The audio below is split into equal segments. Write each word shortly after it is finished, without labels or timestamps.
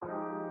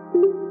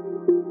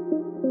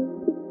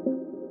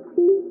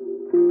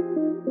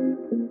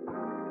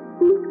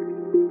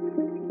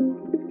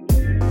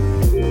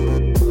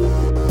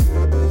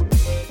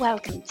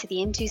Welcome to the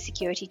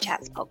IntoSecurity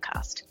Chats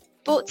podcast,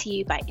 brought to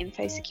you by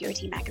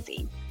InfoSecurity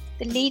magazine,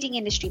 the leading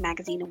industry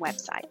magazine and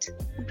website,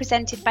 and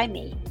presented by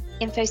me,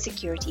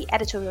 InfoSecurity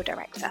Editorial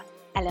Director,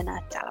 Eleanor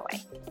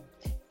Dallaway.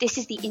 This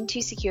is the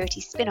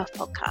IntoSecurity spin-off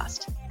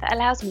podcast that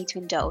allows me to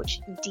indulge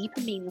in deeper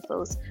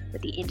meaningfuls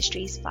with the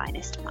industry's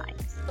finest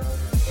minds.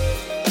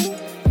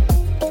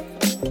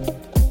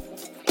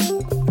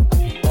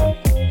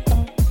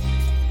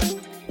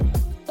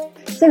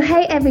 So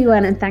hey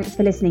everyone, and thanks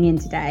for listening in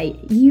today.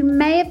 You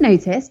may have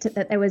noticed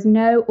that there was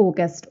no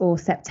August or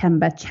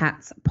September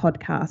Chats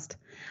podcast.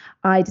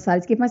 I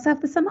decided to give myself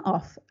the summer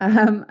off.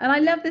 And I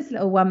love this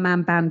little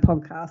one-man band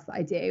podcast that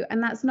I do.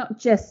 And that's not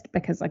just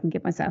because I can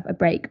give myself a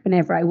break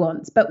whenever I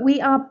want, but we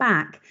are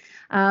back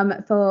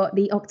for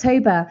the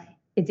October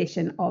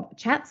edition of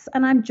Chats,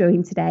 and I'm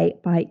joined today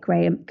by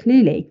Graham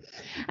Cluley.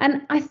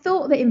 And I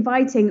thought that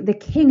inviting the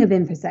king of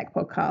infosec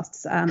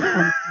podcasts on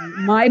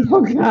my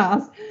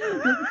podcast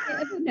was a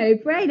bit of a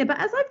no-brainer, but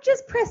as I've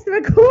just pressed the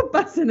record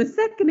button a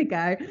second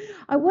ago,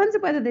 I wonder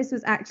whether this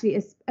was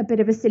actually a bit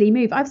of a silly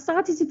move. I've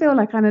started to feel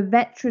like I'm a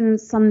veteran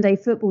Sunday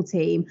football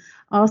team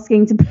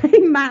asking to play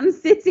Man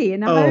City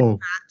in a home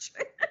match.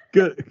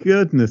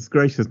 Goodness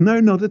gracious. No,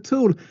 not at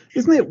all.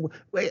 Isn't it?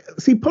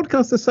 See,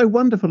 podcasts are so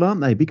wonderful, aren't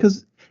they?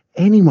 Because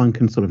anyone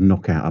can sort of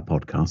knock out a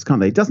podcast, can't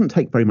they? It doesn't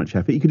take very much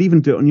effort. You could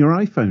even do it on your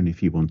iPhone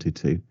if you wanted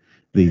to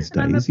these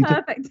days. I'm a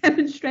perfect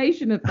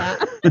demonstration of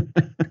that.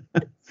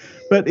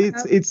 But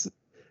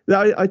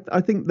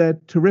I think they're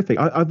terrific.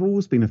 I've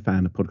always been a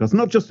fan of podcasts,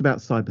 not just about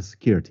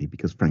cybersecurity,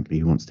 because frankly,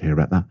 who wants to hear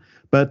about that?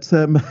 But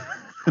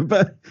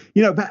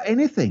you know, about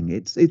anything.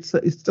 It's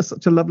just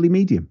such a lovely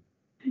medium.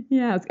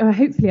 Yeah,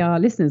 hopefully our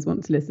listeners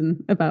want to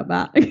listen about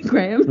that,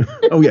 Graham.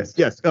 Oh yes.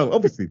 Oh,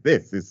 obviously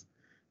this is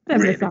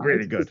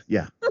really good.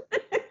 Yeah.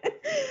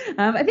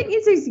 I think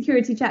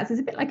IntoSecurity Chats is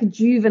a bit like a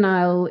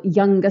juvenile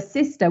younger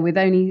sister with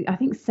only, I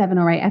think, 7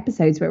 or 8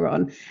 episodes we're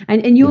on.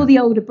 And you're the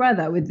older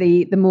brother with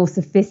the more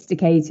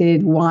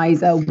sophisticated,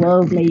 wiser,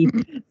 worldly,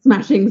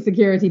 smashing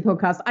security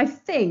podcast. I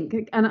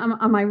think, and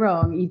am I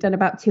wrong? You've done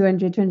about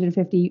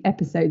 250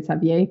 episodes,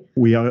 have you?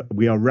 We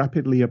are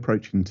rapidly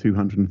approaching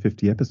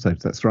 250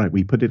 episodes. That's right.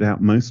 We put it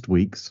out most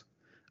weeks,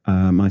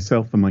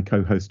 myself and my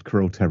co-host,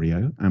 Carol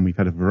Terrio, and we've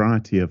had a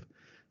variety of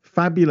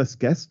fabulous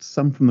guests,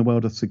 some from the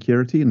world of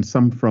security and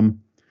some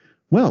from,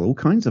 well, all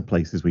kinds of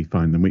places we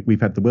find them.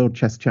 We've had the world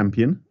chess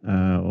champion,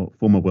 or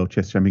former world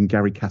chess champion,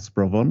 Garry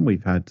Kasparov on.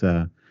 We've had,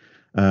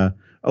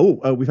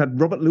 we've had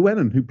Robert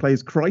Llewellyn, who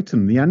plays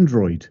Crichton, the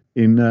android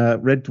in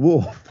Red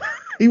Dwarf.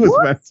 He was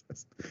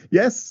fantastic.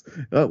 Yes.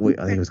 I think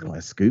it was quite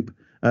a scoop.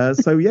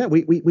 So yeah,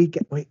 we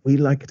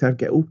like to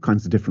get all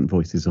kinds of different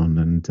voices on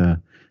and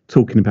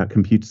talking about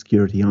computer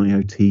security,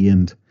 IoT,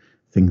 and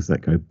things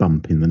that go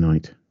bump in the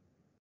night.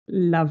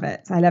 Love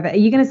it. I love it. Are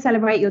you going to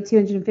celebrate your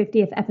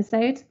 250th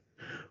episode?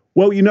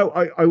 Well, you know,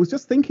 I was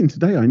just thinking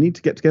today I need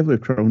to get together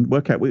with Carol and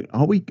work out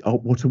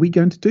what are we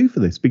going to do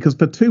for this? Because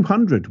for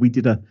 200 we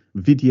did a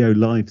video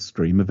live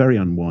stream, a very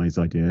unwise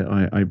idea.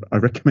 I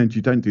recommend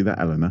you don't do that,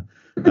 Eleanor.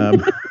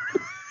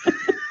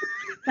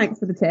 Thanks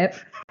for the tip.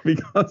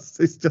 Because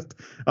it's just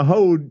a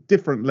whole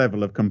different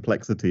level of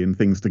complexity and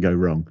things to go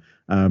wrong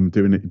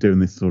doing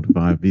this sort of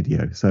via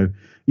video. So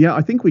yeah,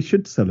 I think we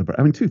should celebrate.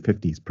 I mean,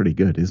 250 is pretty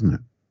good, isn't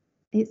it?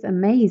 It's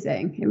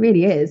amazing. It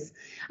really is.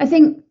 I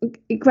think,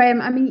 Graham,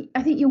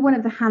 I think you're one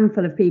of the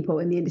handful of people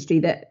in the industry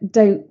that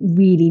don't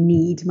really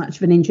need much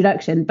of an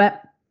introduction.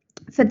 But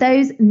for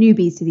those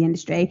newbies to the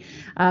industry,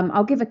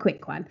 I'll give a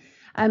quick one.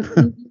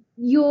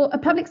 You're a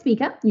public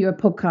speaker, you're a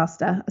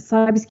podcaster, a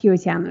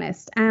cybersecurity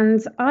analyst,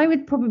 and I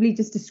would probably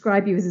just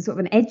describe you as a sort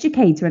of an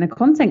educator and a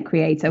content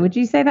creator. Would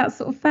you say that's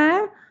sort of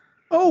fair?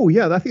 Oh,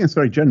 yeah, I think that's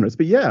very generous.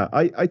 But yeah,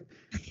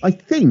 I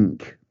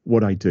think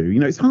what I do, you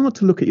know, it's hard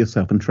to look at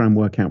yourself and try and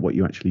work out what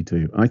you actually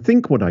do. I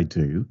think what I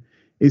do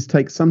is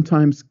take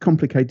sometimes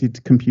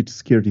complicated computer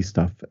security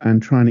stuff and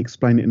try and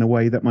explain it in a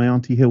way that my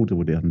Auntie Hilda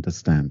would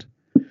understand.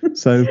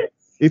 So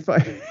if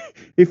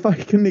I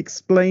can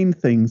explain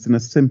things in a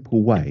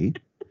simple way,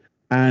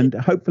 and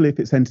hopefully if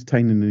it's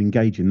entertaining and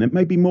engaging, then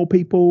maybe more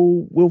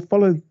people will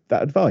follow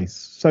that advice.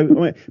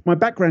 So my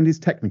background is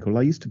technical.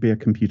 I used to be a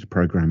computer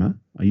programmer.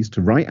 I used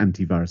to write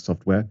antivirus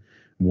software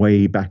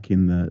way back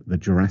in the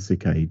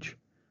Jurassic Age.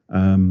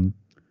 And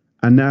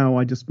now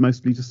I just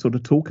mostly just sort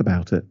of talk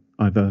about it,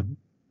 either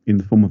in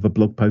the form of a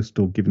blog post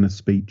or giving a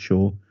speech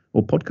or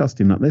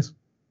podcasting like this.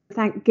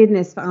 Thank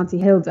goodness for Auntie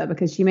Hilda,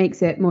 because she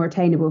makes it more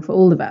attainable for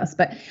all of us.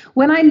 But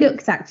when I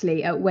looked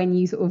actually at when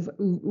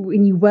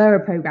you were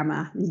a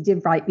programmer, you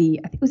did write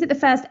was it the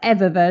first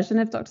ever version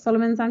of Dr.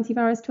 Solomon's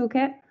antivirus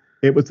toolkit?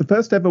 It was the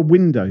first ever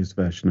Windows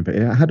version of it.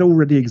 It had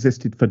already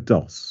existed for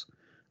DOS,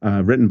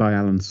 written by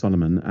Alan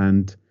Solomon.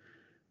 And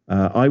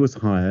I was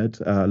hired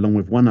along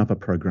with one other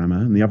programmer,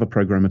 and the other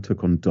programmer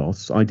took on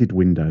DOS. I did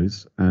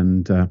Windows,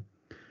 and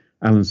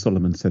Alan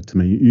Solomon said to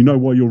me, "You know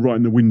why you're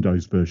writing the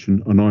Windows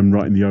version and I'm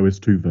writing the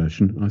OS2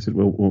 version?" I said,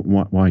 "Well,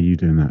 why are you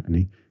doing that?" And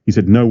he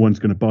said, "No one's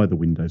going to buy the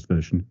Windows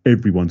version.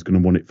 Everyone's going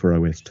to want it for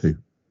OS2."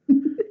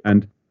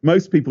 And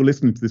most people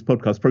listening to this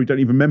podcast probably don't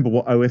even remember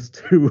what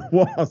OS2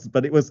 was,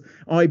 but it was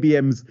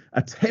IBM's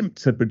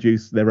attempt to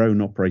produce their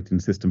own operating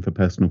system for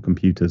personal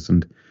computers.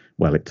 And,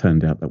 well, it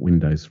turned out that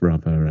Windows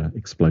rather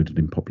exploded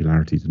in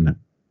popularity, didn't it?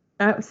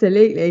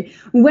 Absolutely.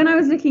 When I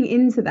was looking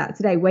into that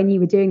today, when you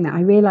were doing that,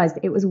 I realised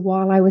it was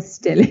while I was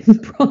still in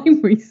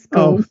primary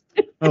school.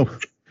 Oh.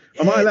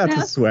 Am I allowed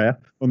to swear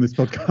on this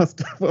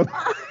podcast?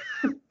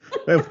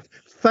 Well,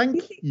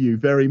 thank you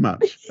very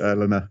much,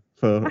 Eleanor,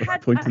 for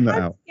pointing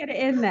that out.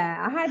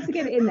 I had to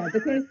get it in there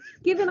because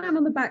given I'm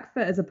on the back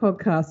foot as a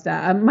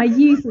podcaster, my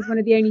youth is one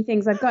of the only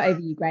things I've got over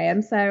you,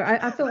 Graham. So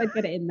I thought I'd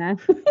get it in there.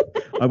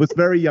 I was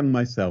very young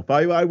myself.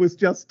 I was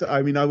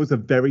a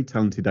very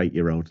talented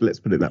 8-year-old. Let's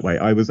put it that way.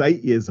 I was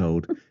 8 years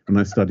old and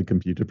I studied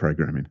computer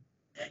programming.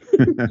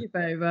 Give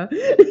over.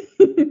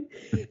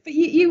 But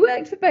you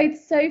worked for both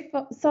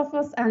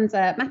Sophos and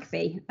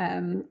McAfee,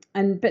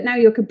 but now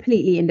you're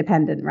completely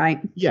independent, right?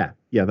 Yeah,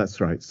 that's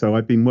right. So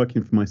I've been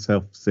working for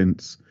myself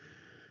since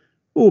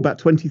about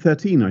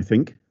 2013, I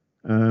think.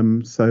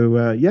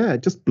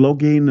 Just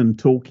blogging and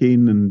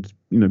talking and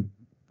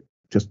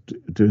just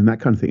doing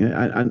that kind of thing.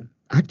 And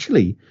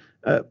actually,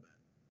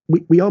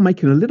 we are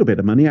making a little bit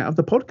of money out of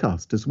the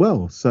podcast as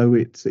well. So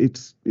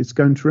it's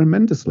going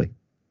tremendously.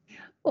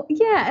 Well,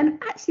 yeah,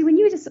 and actually, when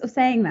you were just sort of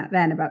saying that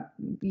then about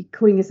you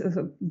calling this sort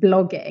of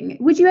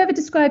blogging, would you ever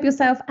describe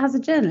yourself as a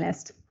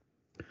journalist?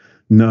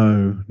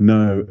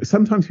 No.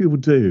 Sometimes people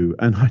do,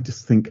 and I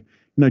just think,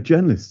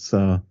 journalists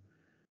are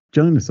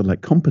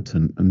like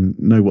competent and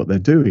know what they're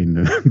doing.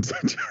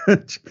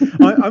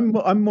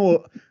 I'm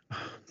more.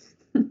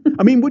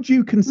 I mean, would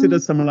you consider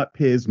someone like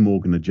Piers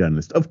Morgan a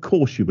journalist? Of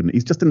course you wouldn't.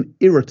 He's just an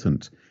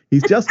irritant.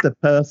 He's just a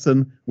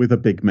person with a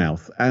big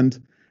mouth.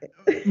 And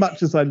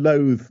much as I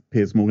loathe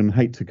Piers Morgan and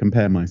hate to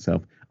compare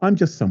myself, I'm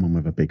just someone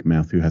with a big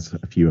mouth who has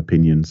a few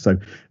opinions. So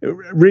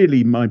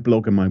really, my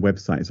blog and my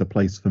website is a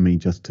place for me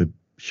just to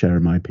share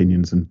my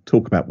opinions and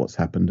talk about what's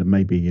happened and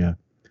maybe,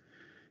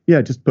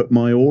 just put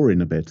my oar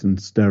in a bit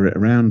and stir it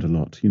around a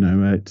lot.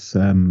 It's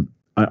I'm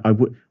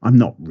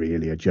not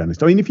really a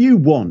journalist. I mean, if you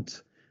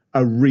want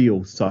a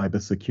real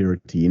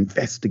cybersecurity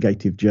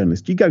investigative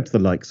journalist, you go to the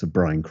likes of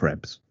Brian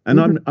Krebs, and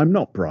I'm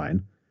not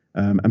Brian,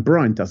 and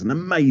Brian does an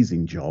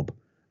amazing job.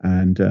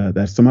 And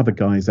there's some other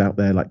guys out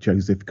there like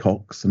Joseph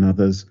Cox and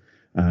others,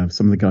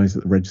 some of the guys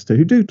at the Register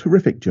who do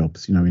terrific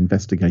jobs,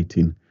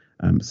 investigating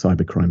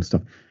cybercrime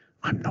stuff.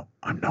 I'm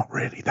not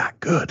really that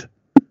good.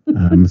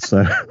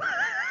 So.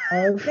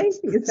 Oh,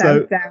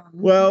 down.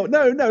 Well,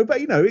 no, but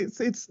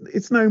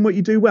it's knowing what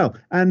you do well,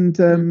 and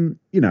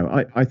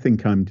I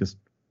think I'm just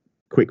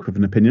quick with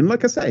an opinion.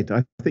 Like I said,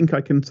 I think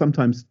I can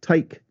sometimes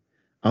take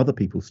other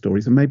people's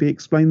stories and maybe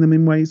explain them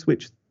in ways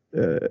which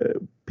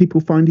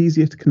people find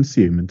easier to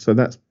consume, and so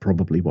that's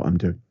probably what I'm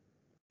doing.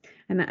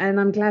 And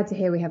I'm glad to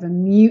hear we have a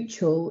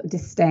mutual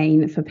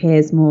disdain for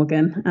Piers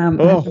Morgan.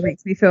 That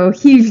makes me feel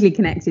hugely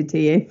connected to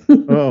you.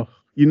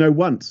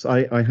 Once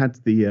I had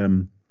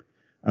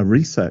a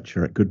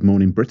researcher at Good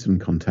Morning Britain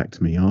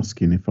contact me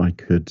asking if I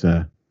could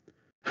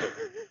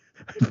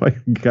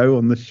go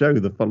on the show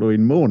the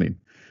following morning,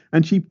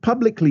 and she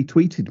publicly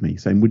tweeted me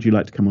saying, "Would you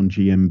like to come on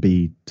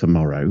GMB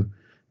tomorrow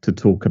to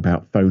talk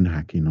about phone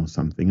hacking or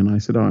something?" And I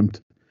said, I'm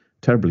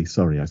terribly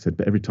sorry. I said,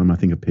 but every time I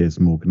think of Piers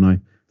Morgan, I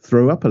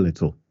throw up a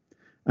little.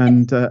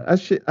 And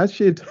as she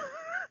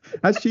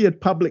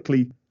had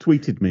publicly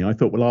tweeted me, I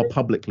thought, well, I'll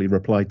publicly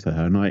reply to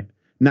her. And I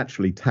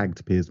naturally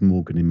tagged Piers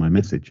Morgan in my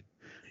message.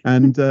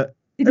 And did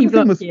he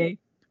block you?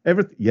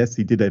 Yes,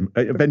 he did.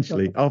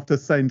 Eventually, after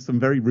saying some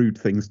very rude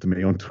things to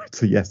me on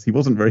Twitter, yes, he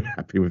wasn't very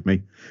happy with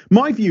me.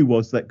 My view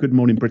was that Good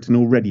Morning Britain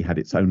already had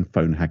its own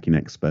phone hacking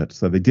expert,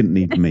 so they didn't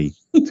need me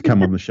to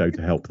come on the show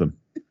to help them.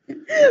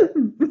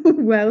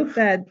 Well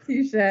said,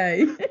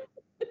 touché.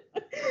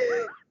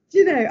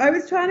 I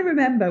was trying to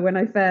remember when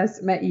I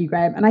first met you,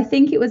 Graham, and I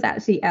think it was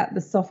actually at the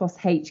Sophos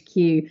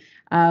HQ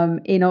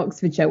in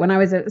Oxfordshire when I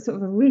was a sort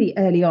of a really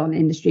early on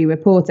industry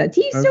reporter.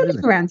 Do you still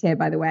live around here,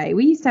 by the way?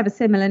 We used to have a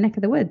similar neck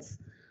of the woods.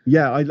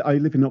 Yeah, I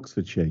live in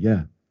Oxfordshire,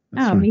 yeah.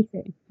 Right.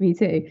 Me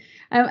too.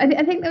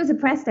 I think there was a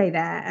press day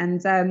there,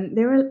 and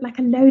there were like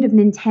a load of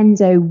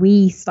Nintendo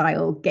Wii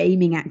style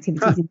gaming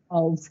activities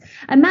involved.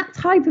 And that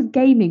type of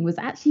gaming was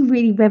actually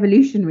really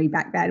revolutionary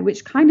back then,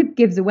 which kind of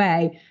gives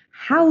away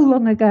how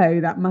long ago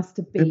that must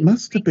have been. It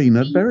must have been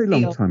a very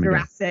long time ago.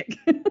 Jurassic.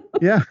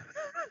 Yeah.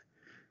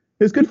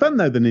 It was good fun,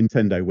 though, the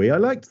Nintendo Wii. I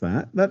liked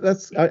that.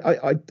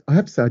 I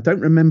have to say, I don't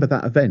remember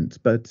that event,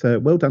 but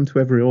well done to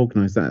whoever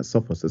organised that at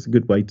Sophos. That's a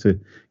good way to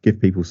give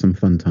people some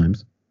fun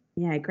times.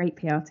 Yeah, great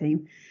PR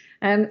team.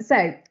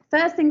 So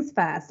first things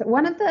first,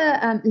 one of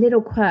the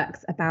little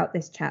quirks about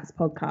this Chats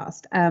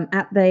podcast,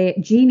 at the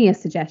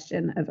genius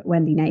suggestion of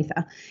Wendy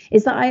Natha,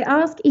 is that I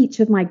ask each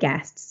of my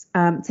guests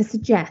to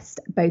suggest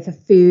both a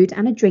food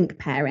and a drink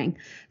pairing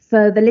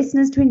for the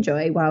listeners to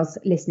enjoy whilst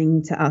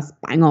listening to us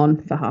bang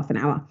on for half an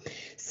hour.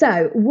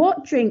 So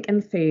what drink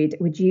and food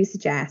would you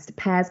suggest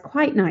pairs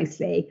quite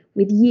nicely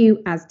with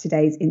you as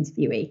today's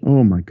interviewee?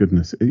 Oh my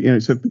goodness.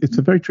 It's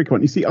a very tricky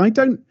one. You see, I'm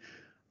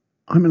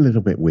a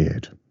little bit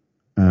weird.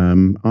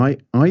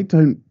 I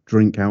don't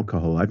drink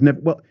alcohol.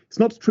 It's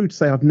not true to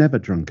say I've never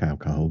drunk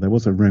alcohol. There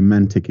was a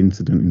romantic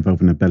incident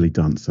involving a belly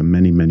dancer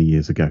many, many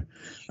years ago,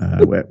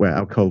 where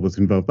alcohol was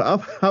involved. But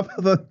other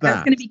than that,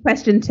 that's going to be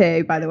question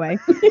 2, by the way.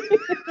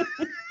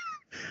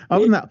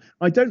 Other than that,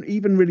 I don't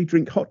even really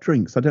drink hot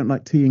drinks. I don't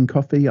like tea and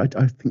coffee. I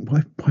think,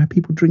 why are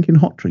people drinking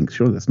hot drinks?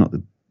 Surely that's not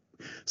the.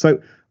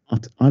 So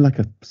I like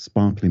a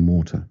sparkling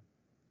water.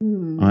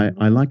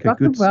 I like a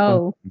good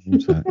sparkling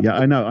water. Yeah,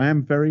 I know. I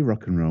am very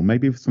rock and roll.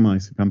 Maybe with some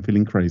ice if I'm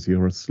feeling crazy,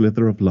 or a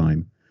slither of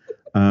lime.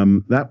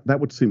 That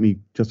would suit me.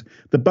 Just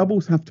the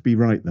bubbles have to be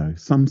right though.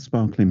 Some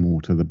sparkling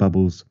water, the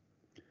bubbles,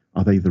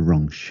 are they the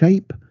wrong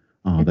shape?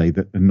 Are they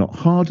not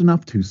hard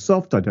enough? Too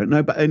soft? I don't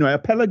know. But anyway, a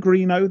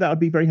Pellegrino, that I'd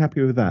be very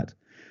happy with that.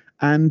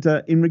 And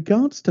in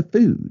regards to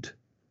food,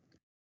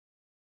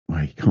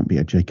 well, you can't be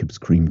a Jacob's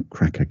cream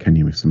cracker, can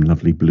you? With some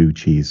lovely blue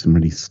cheese, some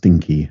really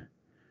stinky,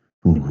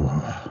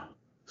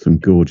 some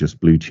gorgeous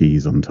blue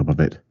cheese on top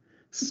of it,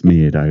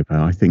 smeared over.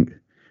 I think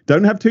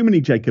don't have too many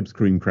Jacob's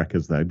cream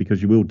crackers though,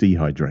 because you will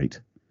dehydrate.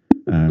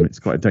 It's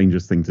quite a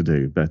dangerous thing to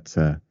do. But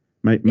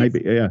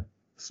maybe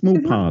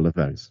small pile of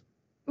those.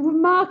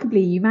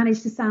 Remarkably, you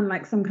managed to sound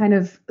like some kind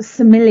of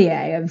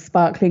sommelier of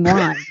sparkling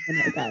wine a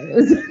minute ago. It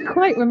was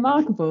quite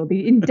remarkable,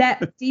 the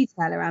in-depth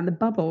detail around the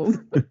bubbles.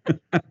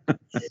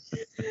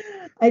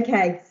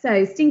 Okay,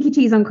 so stinky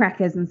cheese on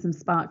crackers and some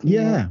sparkling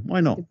wine. Yeah,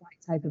 why not? The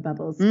right type of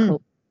bubbles.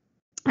 Cool.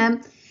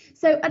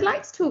 So I'd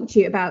like to talk to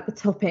you about the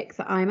topic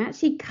that I'm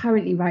actually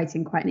currently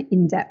writing quite an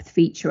in-depth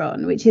feature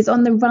on, which is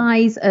on the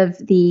rise of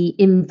the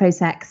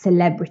infosec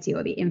celebrity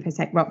or the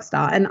infosec rock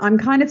star. And I'm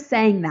kind of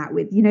saying that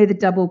with, the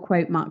double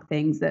quote mark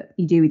things that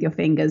you do with your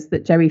fingers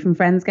that Joey from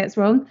Friends gets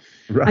wrong.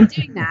 Right. I'm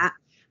doing that.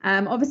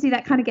 Obviously,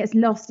 that kind of gets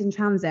lost in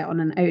transit on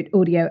an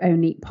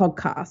audio-only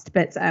podcast.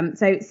 But so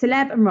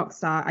celeb and rock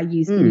star are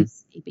used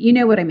loosely, but you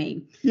know what I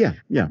mean. Yeah.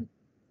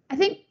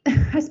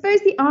 I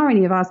suppose the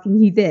irony of asking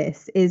you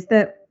this is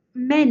that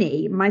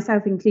many,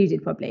 myself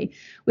included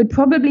would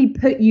probably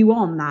put you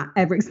on that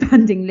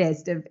ever-expanding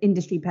list of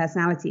industry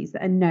personalities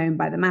that are known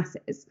by the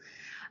masses.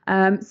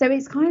 So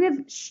it's kind of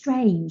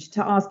strange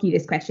to ask you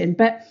this question,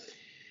 but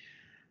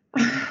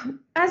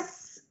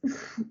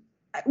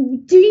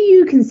do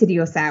you consider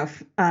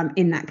yourself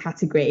in that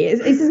category?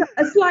 It's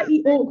a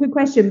slightly awkward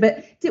question,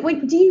 but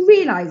do you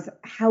realise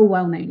how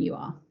well-known you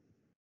are?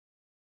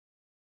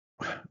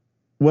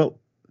 Well,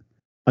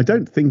 I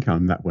don't think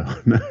I'm that well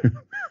known.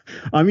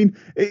 I mean,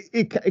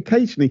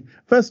 occasionally,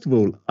 first of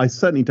all, I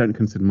certainly don't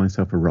consider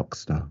myself a rock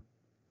star.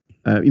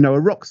 A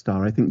rock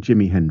star, I think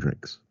Jimi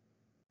Hendrix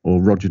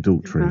or Roger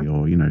Daltrey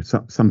or,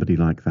 somebody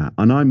like that.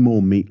 And I'm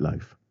more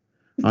Meatloaf.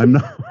 I'm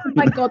not. Oh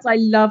my God, I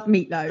love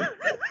Meatloaf.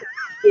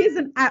 He is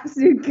an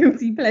absolute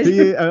guilty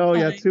pleasure.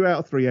 2 out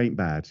of 3 ain't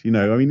bad. I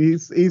mean,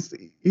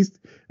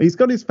 he's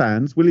got his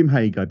fans. William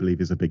Hague, I believe,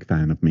 is a big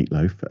fan of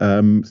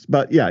Meatloaf.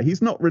 But yeah, he's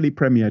not really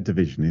Premier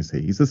Division, is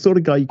he? He's the sort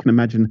of guy you can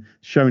imagine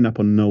showing up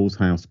on Noel's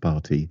house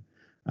party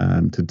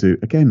to do.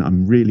 Again,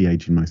 I'm really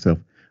aging myself.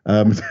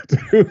 To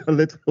do a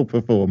little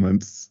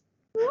performance.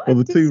 Or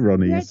the two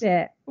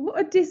Ronnies. What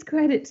a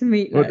discredit to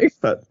Meatloaf.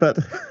 But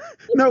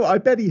no, I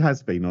bet he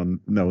has been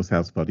on Noel's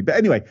house party. But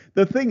anyway,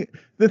 the thing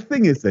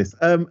is this.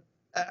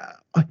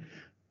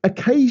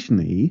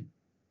 Occasionally,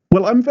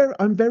 well, I'm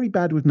very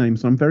bad with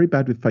names. I'm very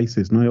bad with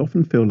faces, and I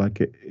often feel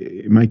like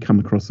it may come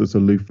across as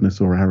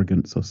aloofness or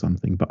arrogance or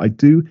something. But I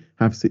do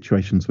have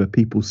situations where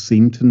people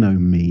seem to know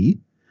me,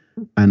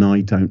 and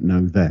I don't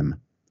know them,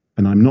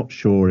 and I'm not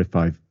sure if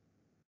I've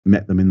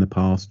met them in the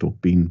past or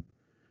been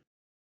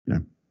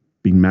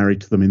married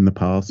to them in the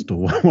past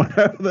or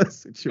whatever the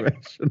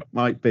situation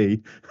might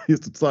be.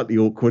 It's slightly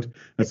awkward.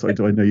 Sorry,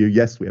 do I know you?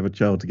 Yes, we have a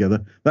child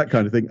together. That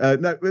kind of thing.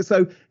 No,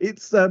 so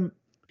it's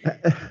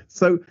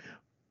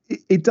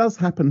it does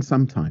happen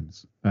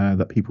sometimes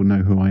that people know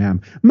who I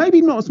am.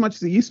 Maybe not as much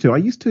as it used to. I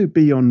used to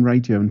be on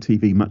radio and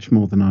TV much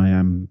more than I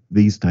am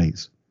these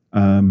days.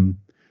 And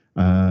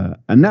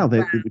now,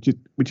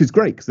 which is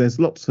great because there's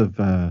lots of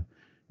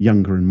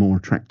younger and more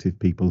attractive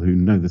people who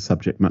know the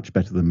subject much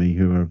better than me,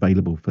 who are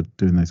available for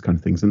doing those kind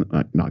of things. And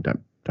I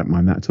don't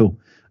mind that at all.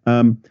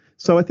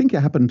 So I think it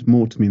happened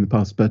more to me in the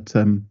past, but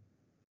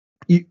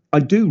I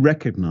do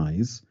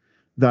recognise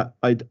that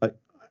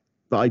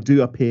I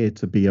do appear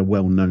to be a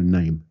well-known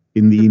name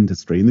in the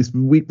industry, in this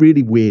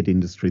really weird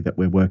industry that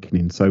we're working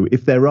in. So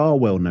if there are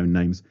well-known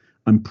names,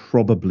 I'm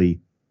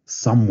probably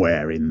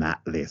somewhere in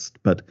that list.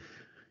 But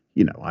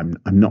I'm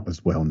not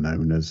as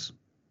well-known as,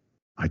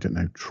 I don't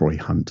know, Troy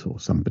Hunt or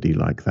somebody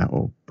like that,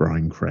 or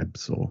Brian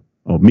Krebs or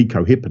or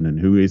Mikko Hipponen,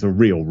 who is a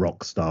real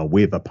rock star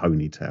with a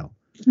ponytail.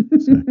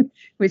 So,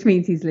 which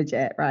means he's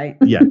legit, right?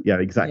 yeah,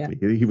 exactly.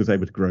 Yeah. He was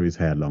able to grow his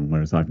hair long,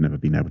 whereas I've never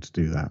been able to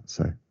do that.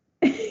 So,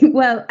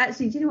 well,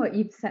 actually, do you know what?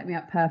 You've set me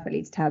up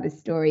perfectly to tell this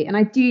story, and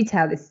I do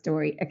tell this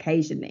story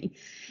occasionally.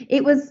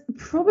 It was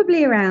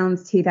probably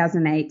around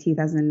 2008,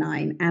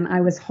 2009, and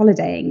I was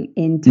holidaying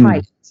in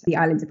Thailand, the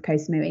island of Koh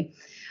Samui.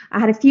 I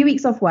had a few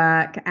weeks off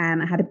work,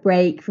 and I had a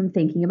break from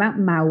thinking about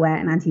malware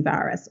and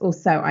antivirus, or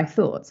so I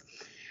thought.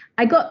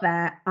 I got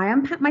there, I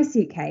unpacked my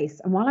suitcase,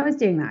 and while I was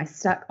doing that, I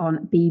stuck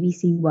on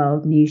BBC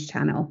World News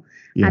Channel.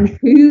 Yeah. And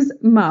whose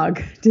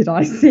mug did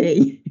I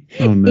see?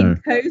 Oh, no. In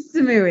Koh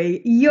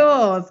Samui?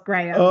 Yours,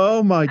 Graham.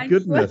 Oh, my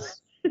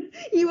goodness.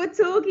 You were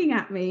talking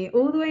at me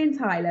all the way in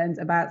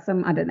Thailand about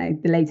some, I don't know,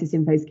 the latest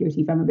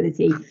InfoSecurity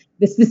vulnerability.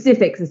 The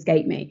specifics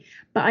escape me,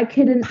 but I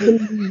couldn't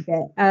believe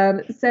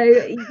it. So,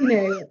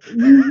 you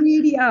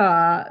really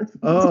are.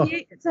 To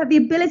have the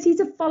ability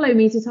to follow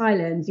me to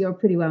Thailand, you're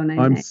pretty well known.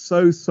 I'm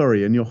so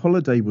sorry. And your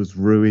holiday was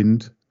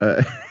ruined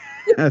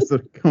as a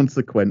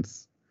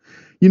consequence.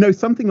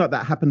 Something like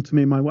that happened to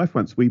me and my wife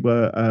once. We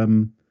were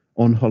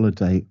on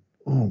holiday.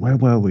 Oh, where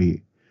were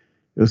we?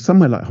 It was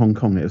somewhere like Hong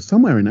Kong. It was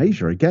somewhere in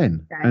Asia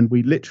again. Okay. And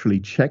we literally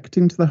checked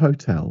into the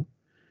hotel.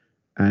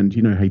 And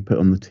you know how you put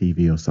on the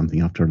TV or something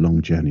after a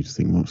long journey to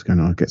think, what's going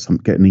on? I'll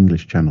get an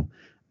English channel.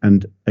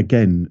 And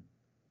again,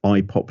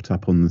 I popped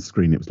up on the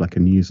screen. It was like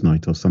a news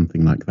night or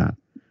something like that.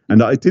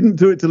 And I didn't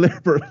do it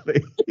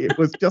deliberately. It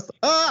was just,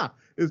 it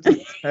was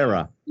just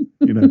terror,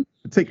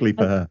 particularly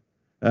for her.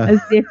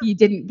 As if you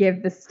didn't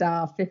give the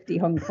star 50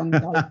 Hong Kong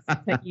dollars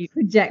that you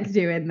project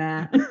you in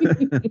there.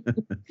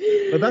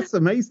 Well, that's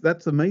amazing.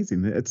 That's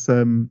amazing. It's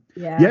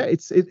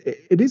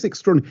it is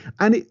extraordinary,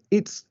 and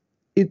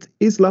it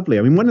is lovely.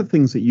 I mean, one of the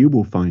things that you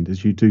will find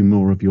as you do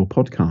more of your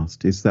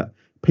podcast is that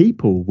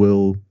people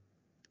will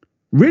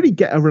really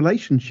get a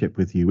relationship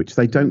with you, which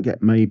they don't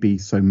get maybe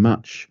so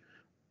much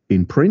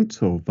in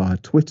print or via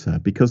Twitter,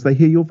 because they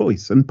hear your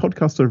voice. And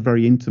podcasts are a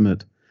very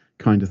intimate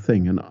kind of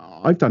thing. And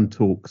I've done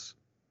talks.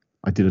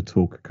 I did a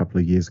talk a couple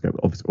of years ago.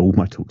 Obviously, all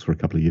my talks were a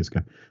couple of years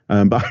ago.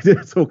 But I did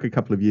a talk a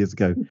couple of years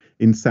ago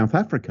in South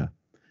Africa.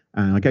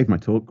 And I gave my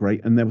talk,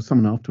 great. And there was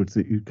someone afterwards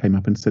who came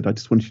up and said, I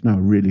just want you to know I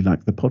really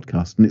like the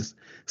podcast. And it's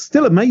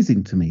still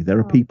amazing to me. There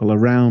are people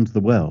around the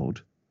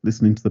world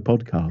listening to the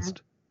podcast.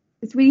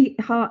 Yeah. It's really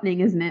heartening,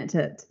 isn't it,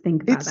 to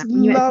think about that? It's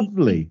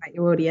lovely. About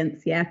your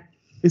audience, yeah.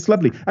 It's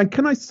lovely. And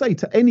can I say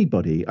to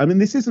anybody, I mean,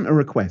 this isn't a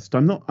request. I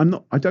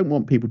don't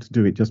want people to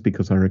do it just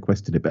because I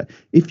requested it. But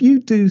if you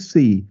do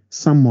see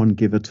someone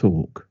give a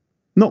talk,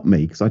 not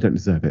me, because I don't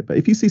deserve it, but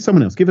if you see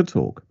someone else give a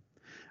talk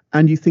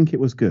and you think it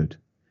was good,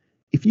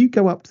 if you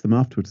go up to them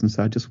afterwards and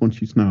say, I just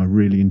want you to know I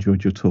really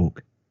enjoyed your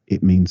talk,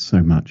 it means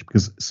so much.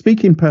 Because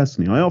speaking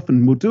personally, I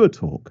often will do a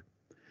talk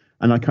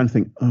and I kind of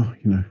think, I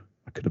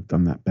could have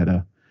done that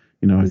better.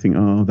 I think,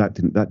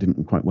 that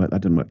didn't quite work.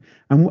 That didn't work.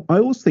 And I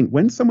always think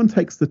when someone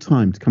takes the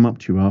time to come up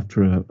to you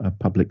after a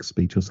public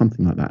speech or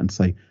something like that and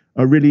say,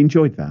 I really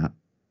enjoyed that,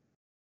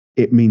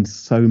 it means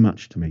so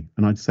much to me.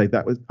 And I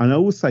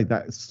always say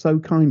that is so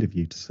kind of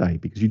you to say,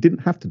 because you didn't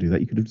have to do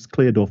that. You could have just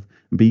cleared off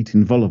and be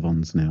eating vol au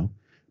vents now,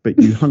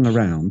 but you hung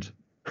around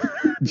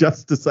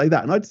just to say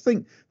that. And I just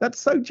think that's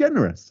so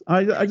generous.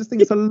 I just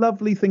think it's a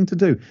lovely thing to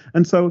do.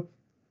 And so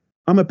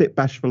I'm a bit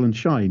bashful and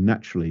shy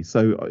naturally.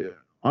 So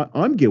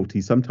I'm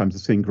guilty sometimes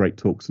of seeing great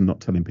talks and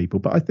not telling people,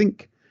 but I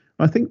think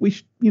we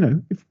should,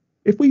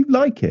 if we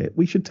like it,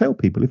 we should tell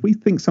people. If we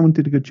think someone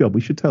did a good job,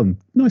 we should tell them,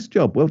 nice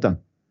job, well done.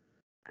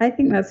 I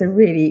think that's a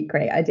really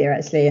great idea,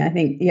 actually. I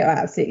think you're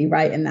absolutely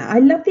right in that. I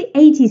love the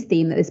 80s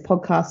theme that this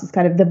podcast is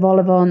kind of the vol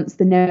au vents,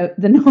 the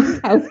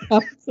North House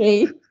cup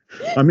tea.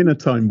 I'm in a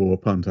time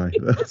warp, aren't I?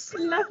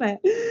 Love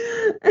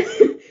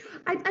it.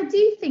 I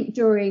do think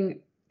during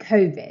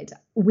COVID,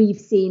 we've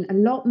seen a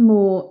lot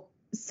more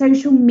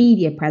social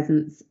media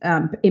presence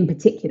in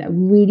particular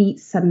really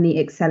suddenly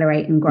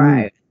accelerate and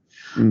grow.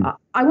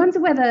 I wonder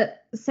whether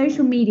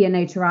social media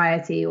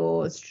notoriety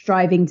or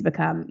striving to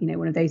become,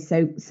 one of those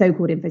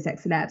so-called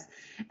infosec celebs,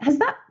 has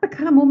that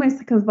become almost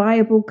like a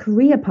viable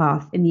career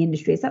path in the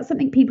industry? Is that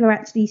something people are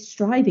actually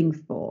striving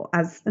for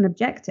as an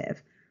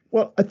objective?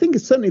 Well, I think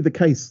it's certainly the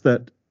case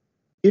that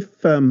if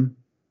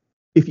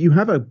you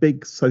have a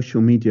big social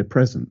media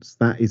presence,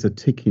 that is a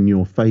tick in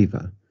your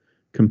favor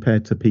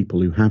compared to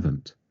people who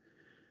haven't.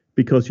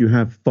 Because you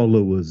have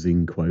followers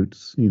in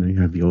quotes, you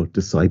have your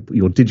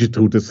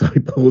digital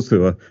disciples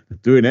who are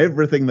doing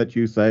everything that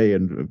you say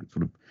and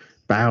sort of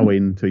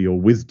bowing to your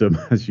wisdom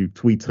as you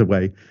tweet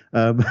away,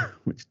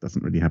 which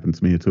doesn't really happen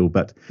to me at all.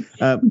 But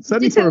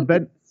certainly for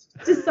events.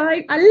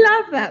 I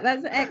love that.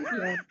 That's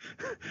excellent.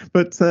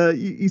 But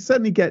you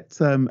certainly get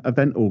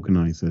event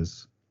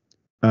organisers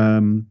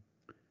who,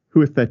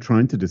 if they're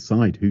trying to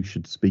decide who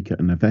should speak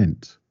at an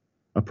event,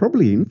 are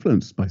probably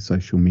influenced by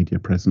social media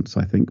presence,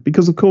 I think,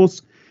 because, of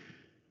course,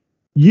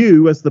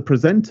 you as the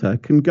presenter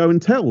can go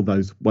and tell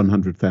those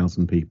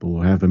 100,000 people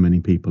or however many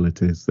people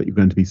it is that you're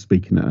going to be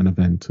speaking at an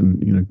event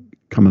and,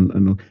 come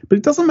and but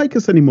it doesn't make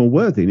us any more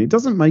worthy, and it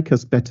doesn't make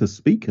us better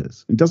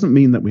speakers. It doesn't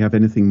mean that we have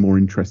anything more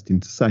interesting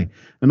to say.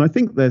 And I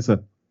think there's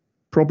a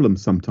problem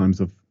sometimes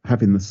of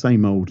having the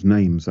same old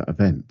names at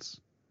events,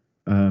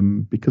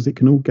 because it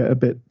can all get a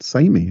bit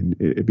samey, and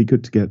it'd be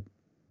good to get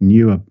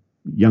newer,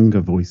 younger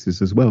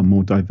voices as well,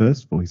 more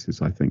diverse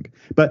voices, I think.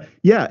 But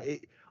yeah,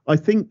 I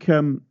think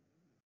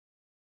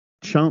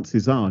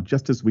chances are,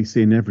 just as we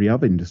see in every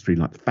other industry,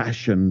 like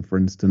fashion, for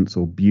instance,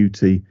 or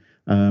beauty,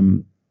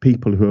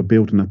 people who are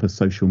building up a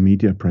social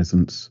media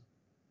presence,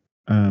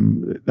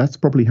 that's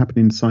probably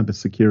happening in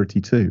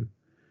cybersecurity too.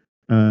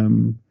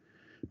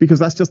 Because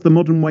that's just the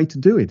modern way to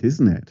do it,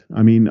 isn't it?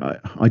 I mean,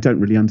 I don't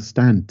really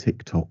understand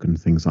TikTok and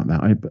things like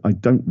that. I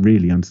don't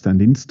really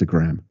understand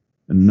Instagram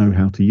and know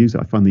how to use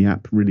it. I find the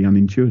app really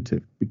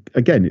unintuitive.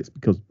 Again, it's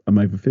because I'm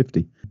over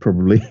 50,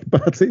 probably,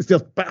 but it's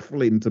just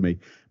baffling to me.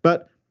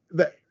 But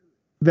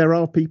there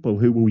are people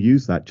who will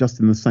use that just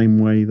in the same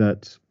way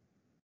that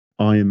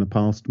I, in the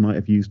past, might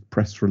have used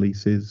press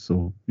releases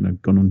or,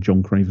 gone on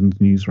John Craven's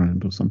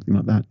Newsround or something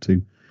like that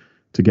to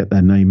get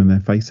their name and their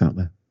face out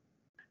there.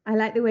 I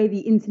like the way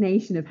the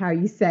intonation of how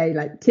you say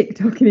like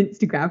TikTok and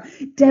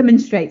Instagram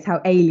demonstrates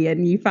how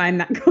alien you find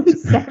that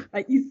concept.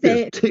 Like you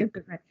say it.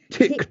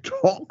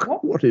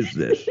 TikTok? What is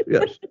this?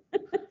 Yes.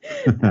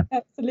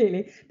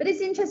 Absolutely. But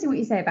it's interesting what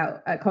you say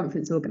about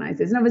conference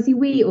organisers. And obviously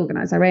we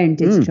organise our own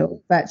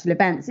digital virtual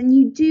events. And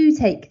you do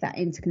take that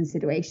into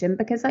consideration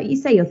because, like you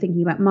say, you're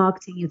thinking about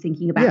marketing, you're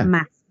thinking about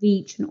mass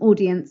reach and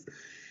audience.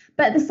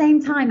 But at the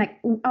same time, like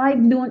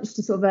I've launched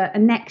a sort of a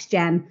next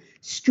gen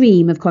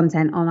stream of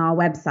content on our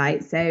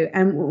website. So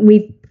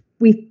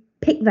we've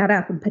picked that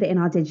up and put it in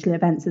our digital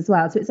events as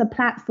well. So it's a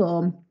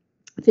platform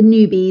for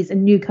newbies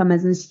and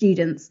newcomers and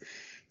students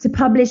to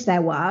publish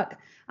their work.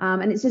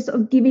 And it's just sort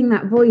of giving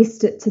that voice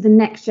to the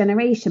next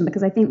generation,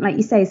 because I think, like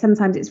you say,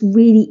 sometimes it's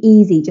really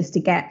easy just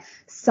to get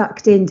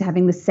sucked into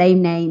having the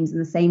same names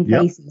and the same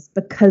faces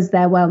because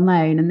they're well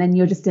known. And then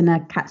you're just in a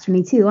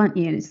catch-22, aren't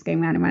you? And it's just going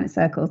round and round in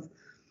circles.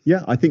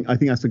 Yeah, I think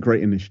that's a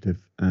great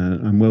initiative,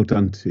 and well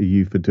done to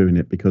you for doing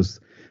it, because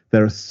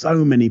there are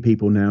so many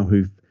people now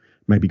who've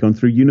maybe gone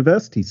through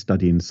university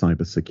studying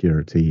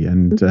cybersecurity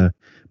and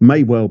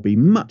may well be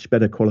much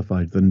better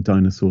qualified than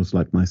dinosaurs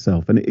like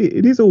myself. And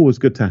it is always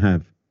good to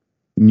have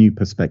new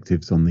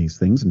perspectives on these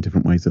things and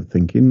different ways of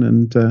thinking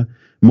and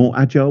more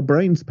agile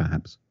brains,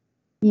 perhaps.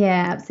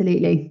 Yeah,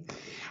 absolutely.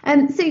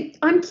 So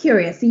I'm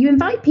curious. So you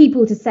invite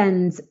people to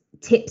send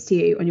tips to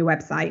you on your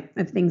website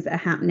of things that are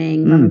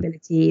happening,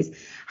 vulnerabilities.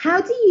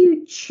 How do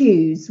you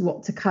choose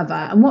what to cover,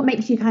 and what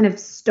makes you kind of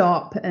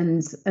stop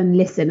and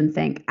listen and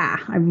think,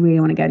 I really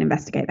want to go and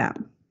investigate that?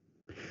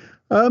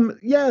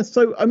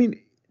 So I mean,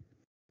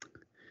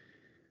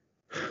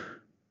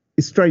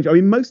 it's strange. I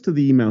mean, most of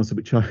the emails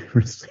which I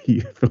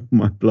receive from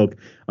my blog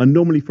are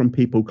normally from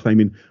people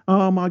claiming,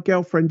 my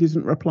girlfriend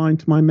isn't replying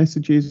to my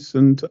messages,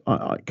 and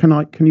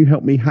can you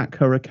help me hack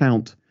her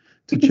account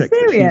to check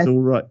that she's all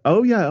right?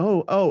 Oh yeah.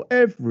 Oh,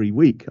 every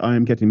week I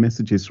am getting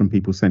messages from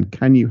people saying,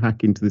 can you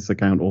hack into this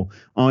account? Or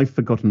I've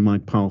forgotten my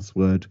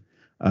password.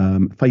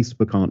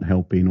 Facebook aren't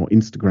helping, or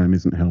Instagram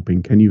isn't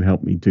helping. Can you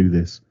help me do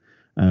this?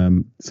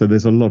 So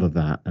there's a lot of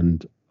that.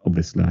 And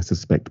obviously I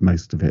suspect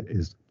most of it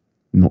is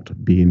not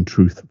being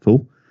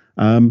truthful.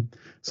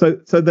 So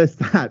there's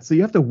that. So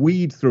you have to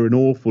weed through an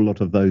awful lot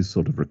of those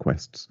sort of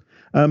requests.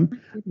 And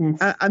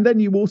then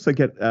you also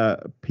get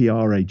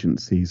PR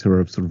agencies who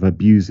are sort of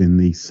abusing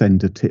the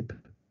send a tip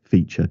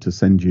feature to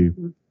send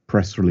you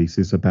press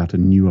releases about a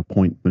new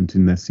appointment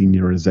in their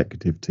senior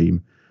executive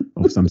team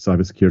of some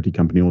cybersecurity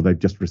company, or they've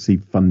just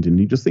received funding.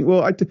 You just think,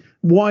 well,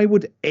 why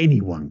would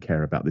anyone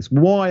care about this?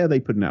 Why are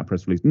they putting out a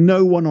press release?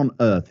 No one on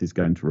earth is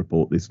going to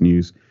report this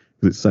news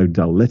because it's so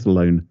dull, let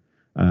alone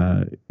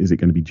is it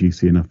going to be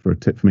juicy enough for a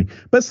tip for me?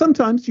 But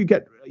sometimes you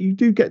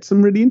do get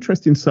some really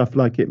interesting stuff,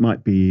 like it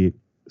might be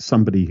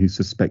somebody who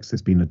suspects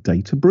there's been a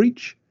data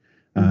breach.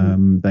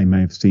 They may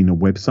have seen a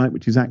website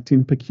which is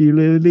acting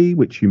peculiarly,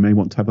 which you may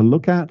want to have a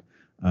look at.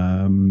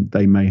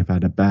 They may have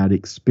had a bad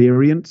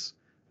experience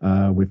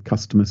with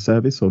customer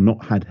service, or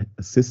not had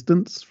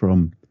assistance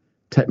from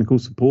technical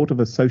support of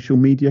a social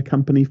media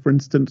company, for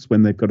instance,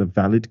 when they've got a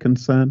valid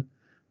concern.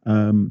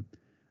 And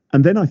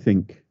then I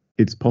think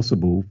it's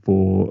possible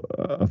for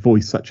a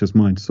voice such as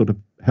mine to sort of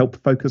help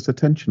focus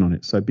attention on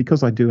it. So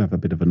because I do have a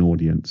bit of an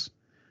audience,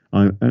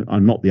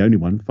 I'm not the only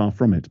one, far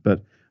from it,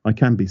 but I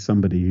can be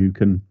somebody who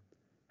can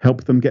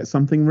help them get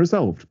something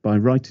resolved by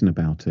writing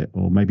about it,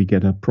 or maybe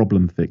get a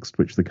problem fixed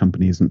which the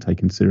company isn't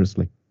taking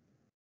seriously.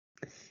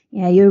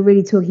 Yeah, you're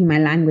really talking my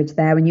language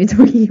there when you're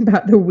talking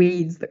about the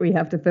weeds that we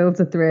have to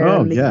filter through.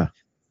 Oh, yeah.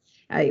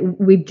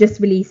 We've just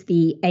released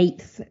the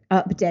 8th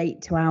update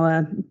to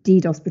our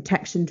DDoS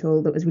protection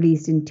tool that was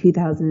released in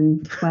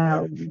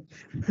 2012.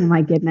 Oh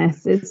my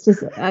goodness, it's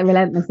just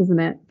relentless,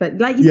 isn't it? But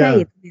like you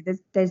say,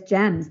 there's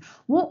gems.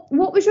 What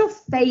was your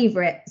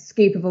favourite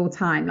scoop of all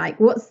time? Like,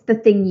 what's the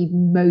thing you've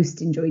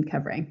most enjoyed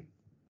covering?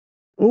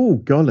 Oh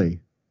golly,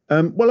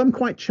 well, I'm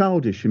quite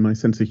childish in my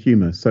sense of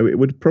humour, so it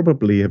would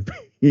probably have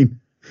been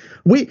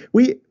we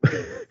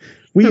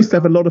We used to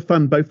have a lot of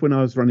fun, both when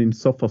I was running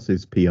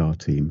Sophos's PR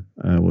team,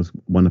 was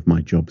one of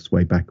my jobs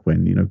way back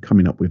when,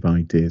 coming up with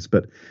ideas.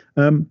 But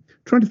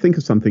trying to think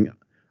of something.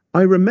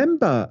 I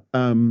remember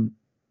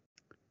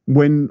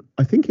when,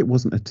 I think it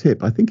wasn't a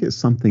tip, I think it's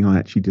something I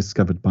actually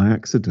discovered by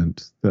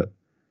accident, that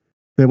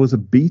there was a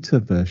beta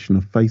version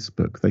of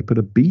Facebook.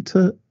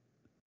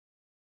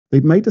 They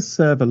made a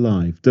server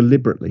live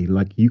deliberately,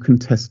 like you can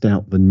test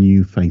out the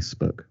new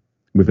Facebook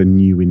with a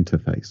new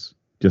interface.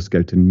 Just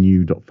go to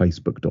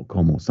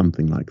new.facebook.com or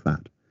something like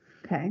that.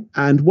 Okay.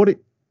 And what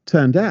it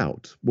turned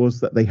out was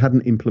that they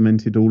hadn't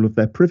implemented all of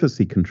their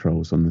privacy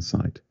controls on the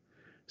site.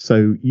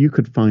 So you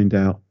could find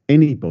out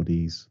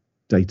anybody's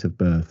date of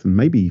birth and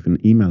maybe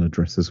even email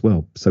address as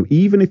well. So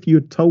even if you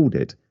had told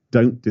it,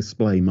 don't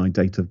display my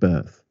date of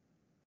birth,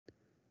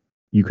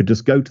 you could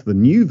just go to the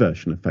new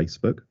version of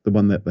Facebook, the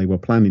one that they were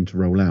planning to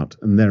roll out,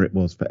 and there it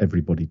was for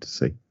everybody to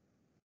see.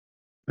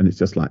 And it's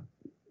just like,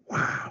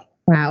 wow.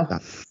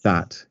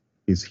 That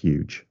is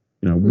huge.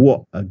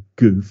 What a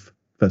goof.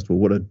 First of all,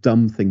 what a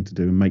dumb thing to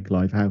do and make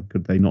live. How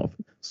could they not have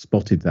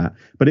spotted that?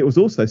 But it was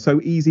also so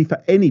easy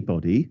for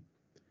anybody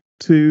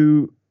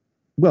to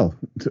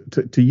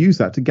use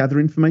that to gather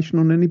information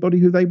on anybody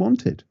who they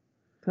wanted.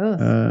 Of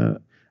course.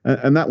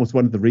 And that was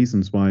one of the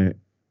reasons why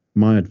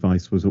my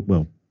advice was,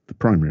 the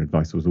primary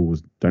advice was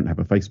always don't have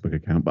a Facebook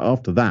account. But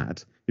after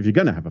that, if you're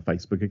going to have a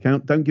Facebook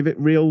account, don't give it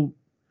real,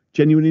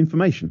 genuine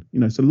information.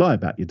 So lie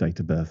about your date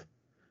of birth.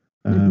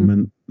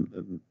 And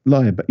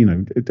lie about,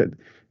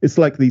 it's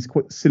like these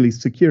silly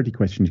security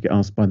questions you get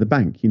asked by the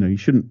bank. You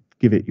shouldn't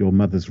give it your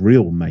mother's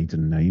real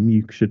maiden name.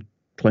 You should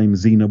claim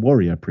Xena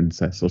Warrior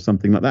Princess or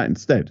something like that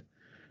instead,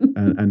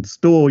 and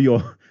store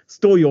your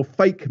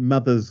fake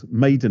mother's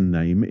maiden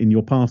name in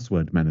your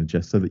password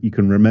manager so that you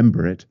can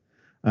remember it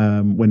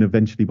when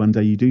eventually one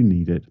day you do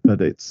need it.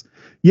 But so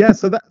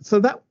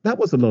that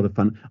was a lot of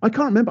fun. I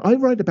can't remember. I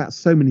write about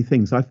so many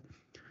things.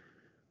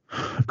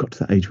 I've got to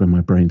that age where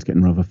my brain's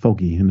getting rather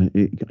foggy, and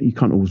you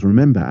can't always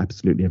remember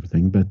absolutely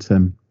everything. But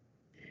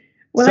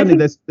certainly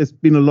there's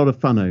been a lot of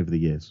fun over the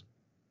years.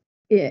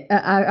 Yeah,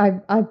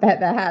 I bet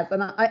there has,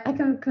 and I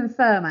can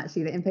confirm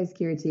actually that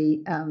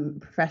InfoSecurity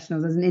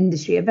professionals as an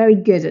industry are very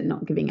good at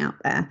not giving out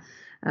their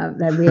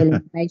real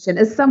information.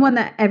 As someone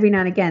that every now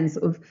and again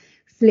sort of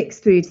flicks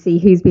through to see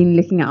who's been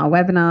looking at our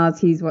webinars,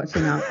 who's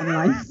watching our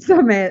online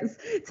summits,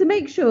 to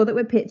make sure that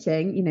we're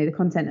pitching, the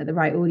content at the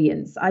right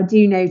audience. I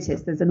do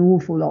notice there's an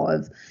awful lot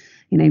of,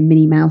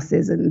 Minnie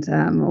Mouses and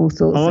all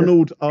sorts.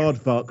 Arnold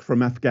Aardvark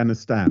from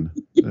Afghanistan.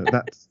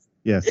 That's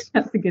yes.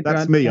 That's a good one.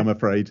 That's me, I'm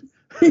afraid.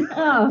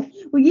 Oh,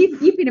 well,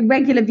 you've been a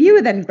regular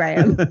viewer then,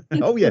 Graham.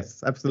 Oh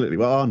yes, absolutely.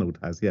 Well, Arnold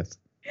has, yes.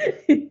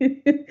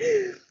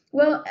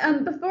 Well,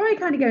 before I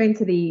kind of go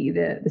into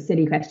the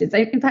silly questions,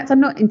 in fact, I'm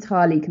not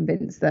entirely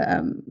convinced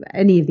that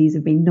any of these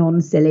have been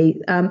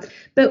non-silly.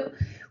 But,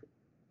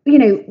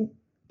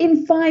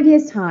 in 5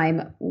 years'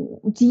 time,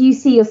 do you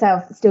see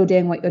yourself still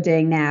doing what you're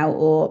doing now?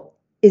 Or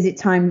is it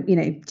time,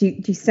 do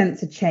you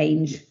sense a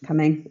change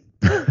coming?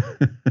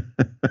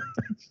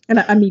 And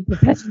I mean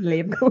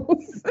professionally, of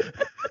course.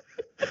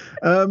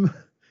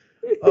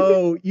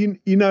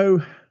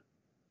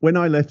 When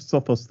I left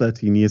Sophos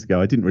 13 years ago,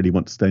 I didn't really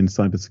want to stay in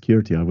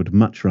cybersecurity. I would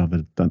much rather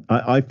have done.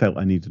 I felt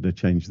I needed a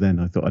change then.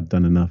 I thought I'd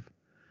done enough,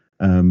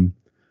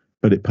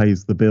 but it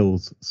pays the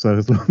bills. So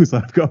as long as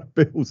I've got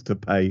bills to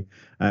pay,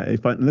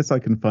 unless I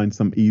can find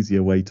some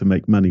easier way to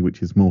make money,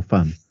 which is more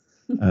fun,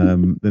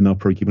 then I'll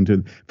probably keep on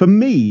doing it. For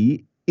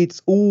me,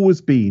 it's always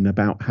been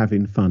about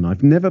having fun.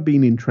 I've never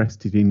been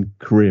interested in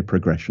career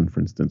progression, for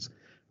instance.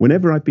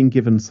 Whenever I've been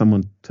given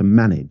someone to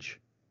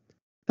manage,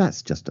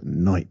 that's just a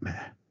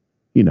nightmare.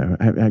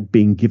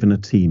 Being given a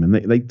team, and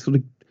they sort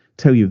of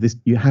tell you this,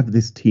 you have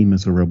this team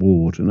as a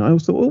reward. And I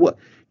always thought, well,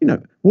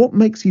 what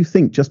makes you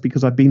think just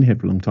because I've been here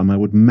for a long time, I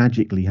would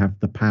magically have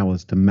the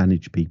powers to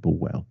manage people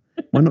well?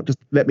 Why not just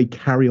let me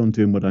carry on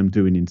doing what I'm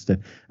doing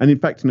instead? And in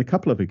fact, on a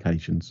couple of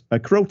occasions,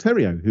 Carole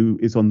Theriault, who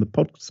is on the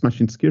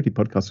Smashing Security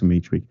podcast with me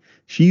each week,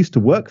 she used to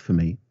work for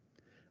me,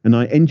 and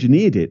I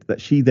engineered it that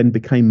she then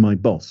became my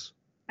boss.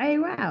 Oh,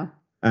 wow.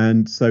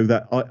 And so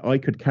that I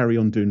could carry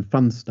on doing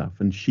fun stuff,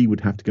 and she would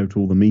have to go to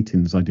all the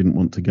meetings I didn't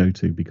want to go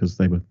to because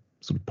they were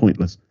sort of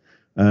pointless.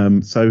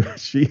 So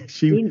she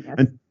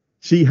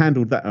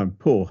handled that.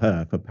 Poor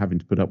her for having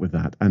to put up with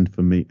that, and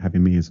for me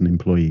having me as an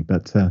employee.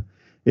 But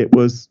it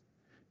was,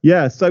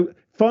 So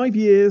 5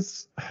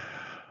 years.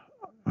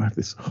 I have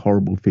this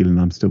horrible feeling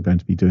I'm still going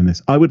to be doing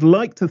this. I would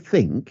like to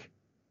think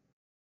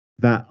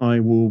that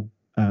I will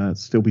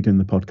still be doing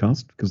the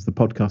podcast, because the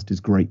podcast is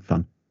great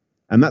fun,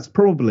 and that's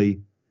probably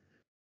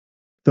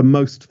the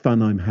most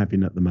fun I'm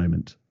having at the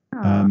moment.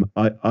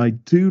 I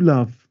do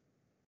love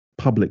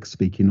public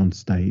speaking on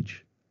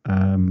stage.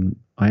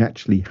 I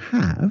actually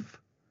have,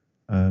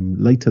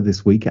 later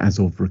this week, as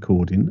of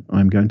recording,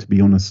 I'm going to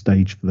be on a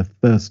stage for the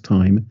first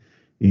time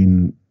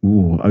in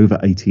over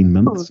 18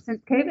 months.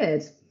 Since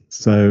COVID.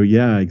 So,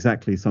 yeah,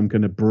 exactly. So I'm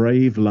going to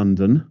brave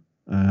London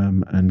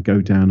and go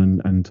down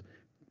and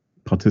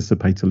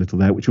participate a little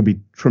there, which will be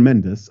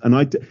tremendous. And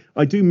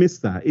I do miss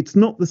that. It's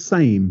not the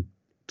same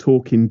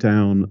talking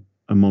down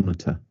a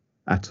monitor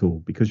at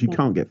all, because you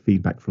can't get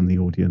feedback from the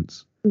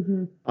audience.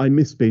 Mm-hmm. I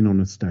miss being on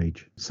a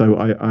stage, so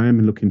I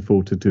am looking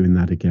forward to doing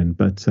that again.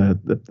 But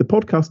the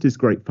podcast is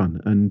great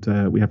fun, and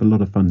we have a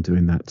lot of fun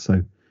doing that.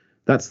 So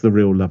that's the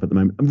real love at the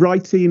moment.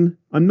 Writing,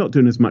 I'm not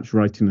doing as much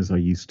writing as I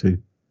used to.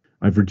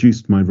 I've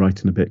reduced my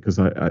writing a bit because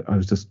I'm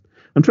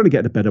trying to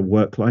get a better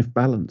work-life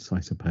balance,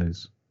 I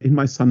suppose. In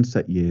my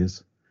sunset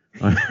years.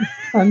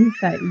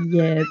 Sunset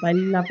years, I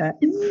love it.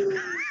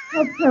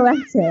 How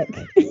poetic.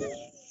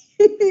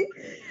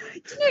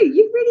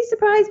 You really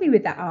surprised me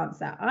with that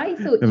answer. I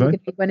thought you were going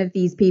to be one of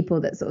these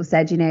people that sort of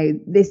said,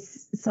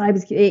 this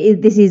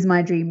cybersecurity, this is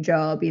my dream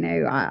job.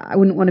 I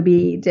wouldn't want to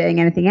be doing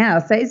anything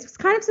else. So it's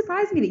kind of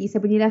surprising me that you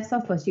said when you left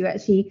Sophos, you were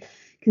actually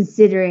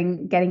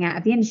considering getting out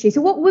of the industry.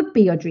 So what would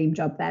be your dream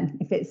job then,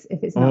 if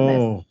it's not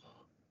this?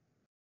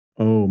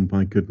 Oh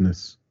my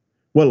goodness.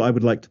 Well, I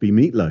would like to be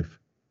Meatloaf,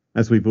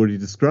 as we've already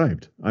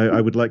described.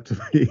 I would like to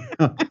be.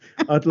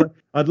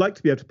 I'd like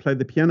to be able to play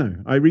the piano.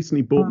 I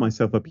recently bought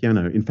myself a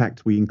piano. In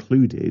fact, we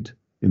included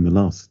in the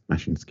last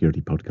Smashing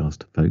Security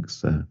podcast,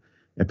 folks,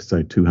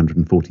 episode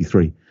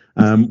 243.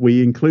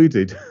 We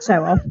included.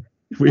 Show off.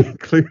 We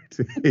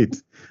included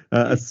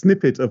a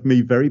snippet of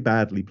me very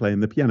badly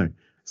playing the piano.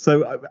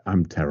 So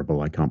I'm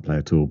terrible. I can't play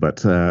at all.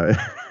 But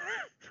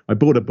I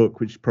bought a book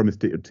which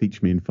promised it would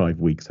teach me in 5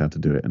 weeks how to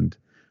do it, and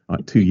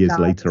 2 years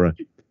later.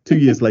 2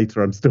 years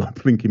later, I'm still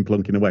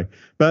plonking away.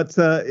 But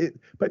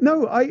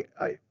no,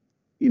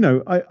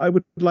 I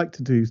would like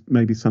to do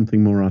maybe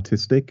something more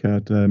artistic,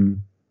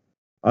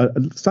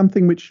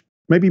 something which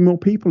maybe more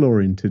people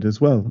oriented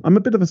as well. I'm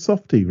a bit of a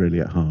softie really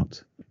at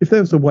heart. If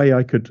there was a way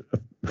I could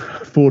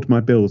afford my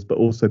bills, but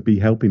also be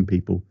helping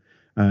people,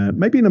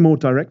 maybe in a more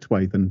direct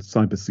way than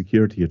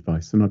cybersecurity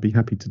advice, then I'd be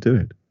happy to do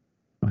it,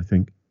 I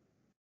think.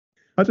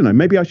 I don't know.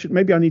 Maybe I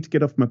need to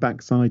get off my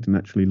backside and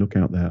actually look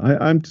out there.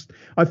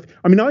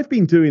 I've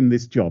been doing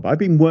this job. I've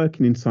been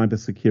working in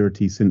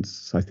cybersecurity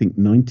since I think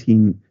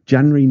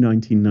January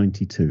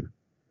 1992.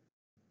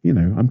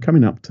 I'm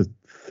coming up to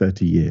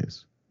 30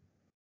 years.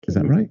 Is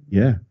that right?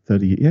 Yeah,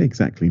 30. Yeah,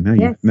 exactly.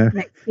 Next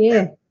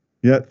year.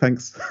 Yeah,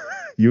 thanks.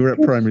 You were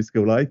at primary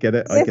school. I get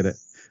it. Yes. I get it.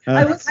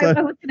 I was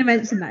going to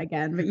mention that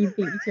again, but you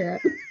beat me to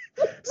it.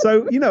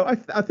 So,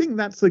 I think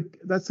that's a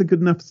good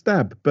enough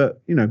stab.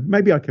 But,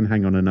 maybe I can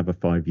hang on another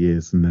 5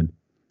 years and then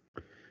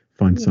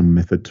find some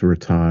method to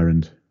retire.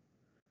 And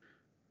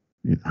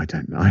I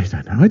don't know.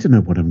 I don't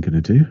know what I'm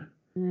going to do.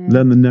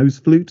 Learn the nose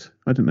flute.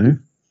 I don't know.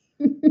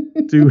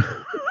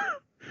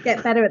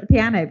 Get better at the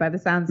piano by the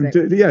sounds of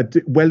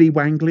it. Welly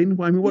wangling.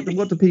 I mean,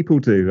 what do people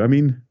do? I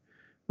mean,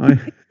 I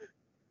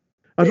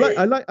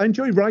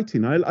enjoy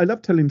writing. I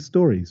love telling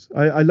stories.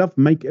 I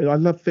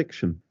love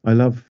fiction. I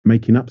love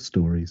making up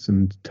stories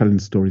and telling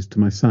stories to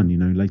my son,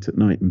 late at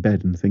night in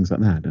bed and things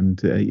like that.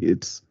 And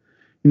it's,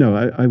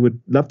 I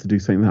would love to do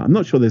something like that. I'm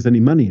not sure there's any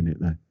money in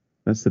it though.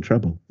 That's the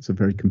trouble. It's a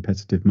very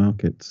competitive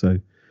market. So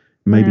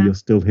maybe you'll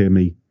still hear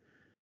me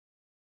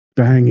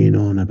banging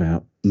on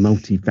about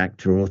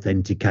multi-factor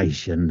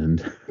authentication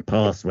and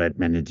password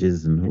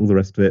managers and all the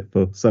rest of it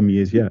for some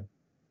years yet.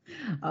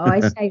 Oh, I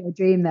share your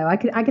dream though. I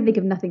could think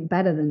of nothing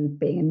better than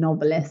being a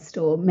novelist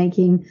or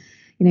making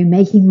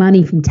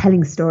money from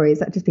telling stories.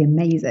 That'd just be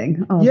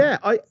amazing. Oh. Yeah,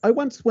 I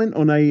once went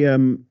on a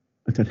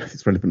I don't know if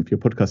it's relevant for your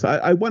podcast.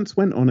 I once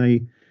went on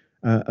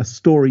a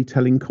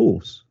storytelling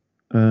course,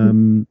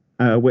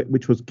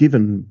 which was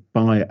given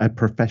by a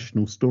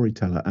professional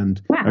storyteller,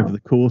 and over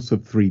the course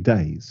of 3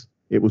 days,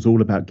 it was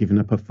all about giving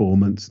a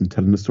performance and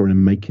telling a story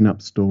and making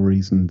up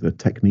stories and the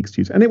techniques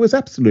to use, and it was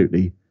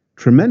absolutely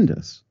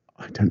tremendous.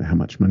 I don't know how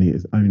much money it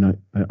is. I mean,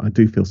 I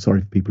do feel sorry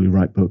for people who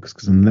write books,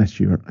 because unless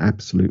you're an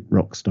absolute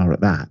rock star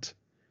at that,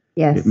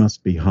 it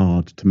must be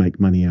hard to make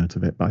money out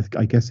of it. But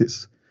I guess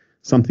it's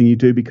something you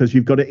do because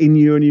you've got it in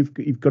you and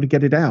you've got to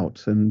get it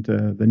out, and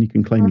then you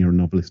can claim you're a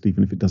novelist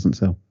even if it doesn't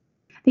sell.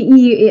 I think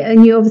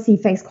you obviously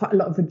face quite a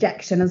lot of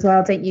rejection as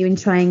well, don't you? In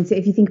trying to,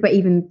 if you think about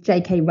even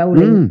J.K.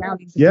 Rowling's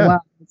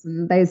worlds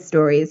and those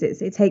stories,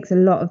 it takes a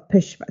lot of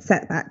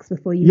setbacks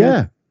before you.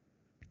 Yeah.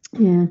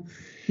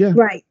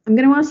 Right. I'm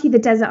going to ask you the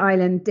desert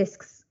island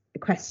discs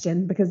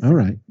question, because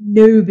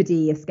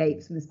nobody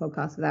escapes from this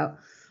podcast without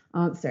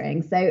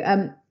answering.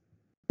 So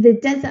the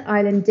desert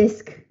island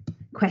disc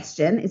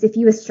question is, if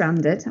you were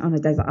stranded on a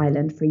desert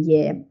island for a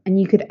year and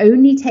you could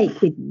only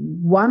take with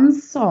one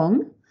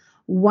song,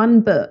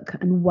 one book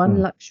and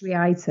one luxury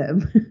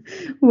item,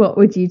 what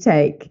would you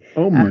take?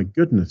 Oh my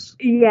goodness.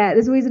 Yeah,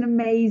 there's always an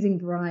amazing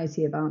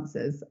variety of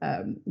answers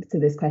to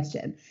this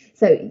question.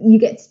 So you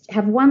get to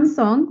have one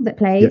song that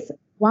plays,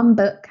 one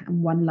book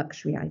and one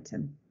luxury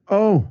item.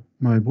 Oh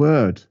my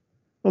word.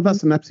 Well,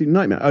 that's an absolute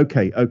nightmare.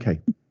 Okay.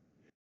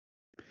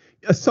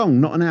 A song,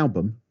 not an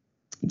album.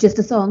 Just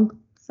a song.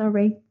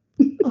 Sorry.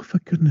 Oh, for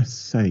goodness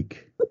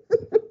sake.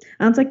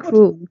 Aren't I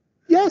cruel?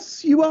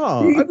 Yes, you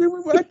are. I mean,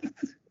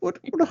 what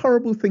a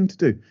horrible thing to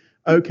do.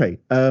 Okay.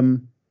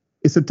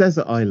 It's a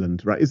desert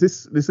island, right? Is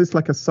this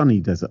like a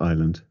sunny desert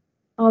island?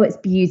 Oh, it's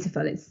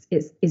beautiful. It's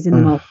in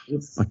the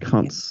Maldives. I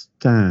can't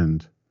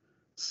stand.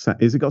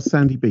 Is it got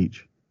sandy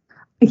beach?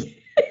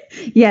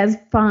 Yes,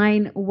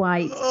 fine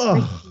white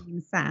Oh,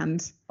 pristine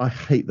sand. I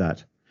hate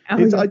that.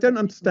 Oh, I don't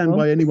understand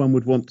why anyone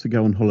would want to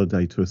go on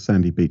holiday to a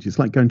sandy beach. It's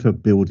like going to a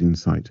building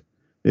site.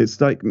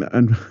 It's like,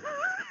 and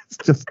it's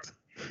just,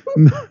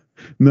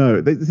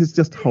 no, this is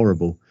just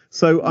horrible.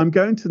 So I'm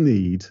going to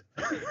need,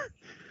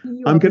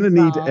 I'm going to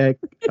need air.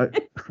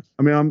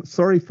 I mean, I'm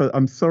sorry for the,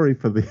 I'm sorry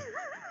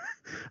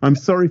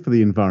for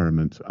the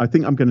environment. I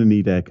think I'm going to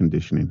need air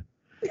conditioning.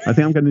 I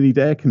think I'm going to need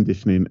air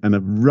conditioning and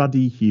a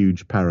ruddy,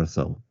 huge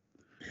parasol,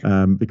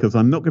 because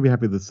I'm not going to be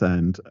happy with the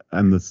sand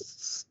and the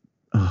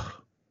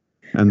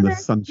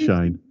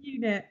sunshine.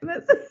 Unit.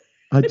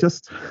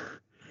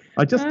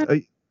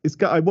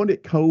 I want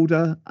it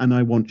colder and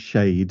I want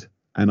shade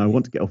and I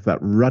want to get off that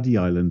ruddy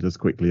island as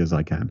quickly as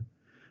I can.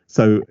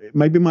 So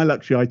maybe my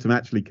luxury item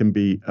actually can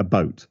be a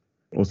boat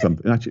or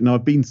something. Actually, no,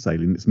 I've been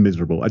sailing. It's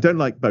miserable. I don't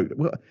like boat.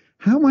 Well,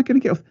 how am I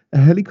going to get off a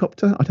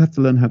helicopter? I'd have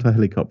to learn how to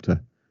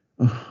helicopter.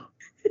 Oh.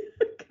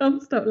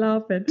 Can't stop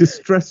laughing.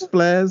 Distress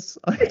flares?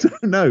 I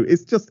don't know.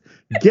 It's just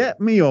get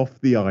me off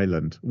the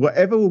island.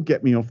 Whatever will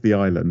get me off the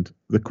island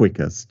the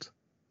quickest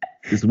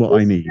is what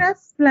I need.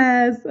 Distress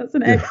flares. That's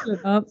an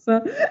excellent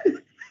answer.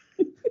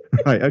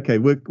 Right. Okay.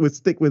 We'll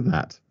stick with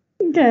that.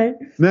 Okay.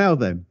 Now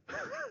then,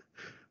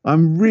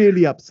 I'm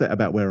really upset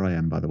about where I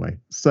am, by the way.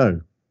 So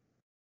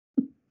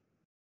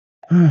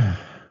I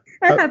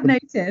have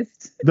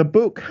noticed. The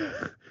book,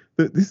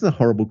 this is a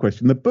horrible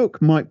question. The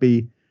book might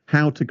be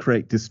How to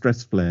Create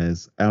Distress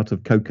Flares Out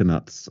of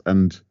Coconuts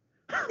and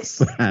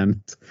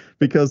Sand,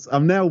 because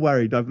I'm now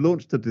worried I've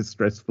launched a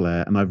distress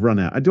flare and I've run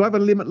out. Do I have a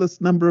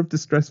limitless number of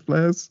distress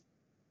flares?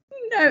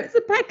 No, it's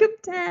a pack of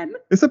 10.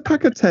 It's a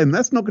pack of 10.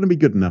 That's not going to be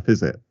good enough,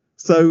 is it?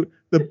 So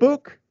the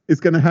book is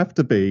going to have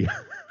to be,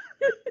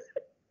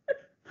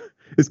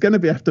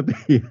 have to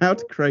be How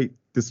to Create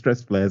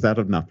Distress Flares Out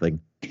of Nothing,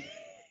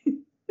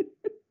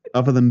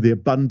 other than the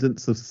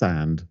abundance of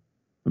sand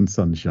and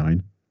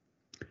sunshine.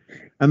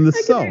 And the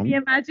song. I can only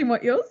imagine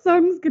what your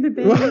song's going to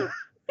be.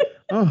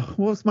 Oh,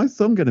 what's my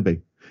song going to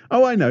be?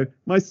 Oh, I know.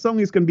 My song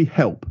is going to be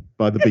Help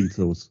by the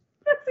Beatles.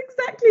 That's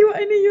exactly what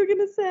I knew you were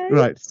going to say.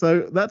 Right.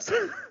 So that's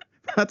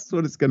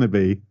what it's going to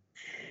be.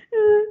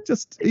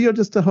 You're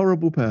just a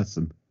horrible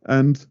person.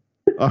 And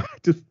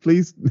just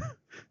please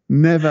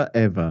never,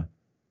 ever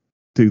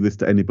do this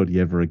to anybody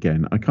ever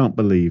again. I can't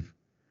believe.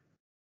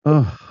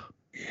 Oh.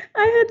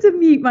 I had to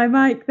mute my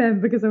mic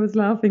then because I was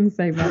laughing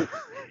so much.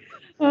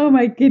 Oh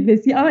my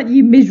goodness, aren't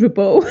you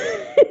miserable?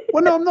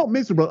 Well, no, I'm not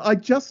miserable. I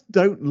just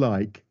don't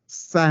like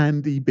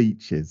sandy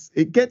beaches.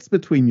 It gets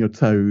between your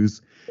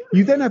toes.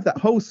 You then have that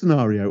whole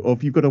scenario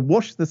of you've got to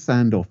wash the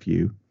sand off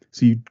you.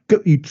 So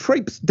you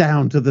traipse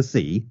down to the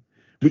sea,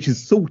 which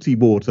is salty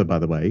water, by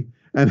the way,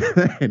 and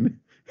then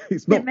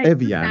it's not Evian. It makes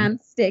the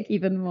sand stick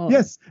even more.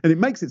 Yes, and it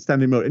makes it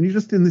stand in more. And you're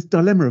just in this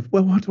dilemma of,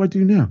 well, what do I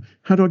do now?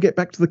 How do I get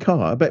back to the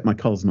car? I bet my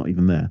car's not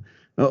even there.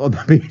 On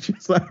the beach,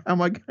 it's like, how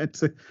am I going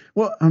to?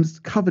 Well, I'm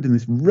just covered in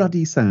this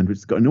ruddy sand, which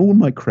has got in all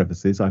my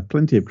crevices. I have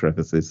plenty of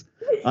crevices.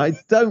 I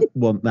don't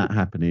want that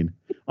happening.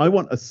 I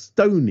want a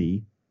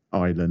stony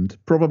island,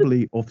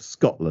 probably off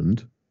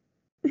Scotland,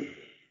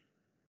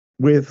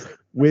 with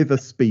a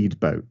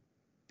speedboat.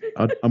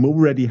 I'm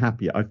already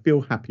happier. I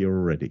feel happier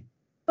already.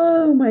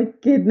 Oh my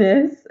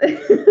goodness.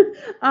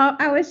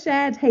 Our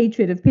shared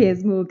hatred of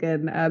Piers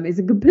Morgan is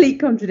a complete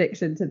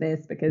contradiction to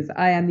this, because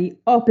I am the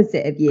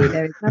opposite of you.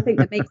 There is nothing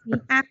that makes me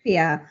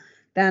happier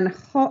than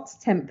hot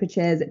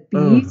temperatures,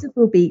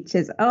 beautiful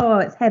beaches. Oh,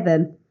 it's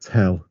heaven. It's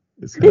hell.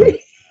 It's hell.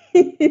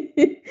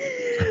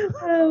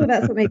 Oh,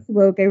 that's what makes the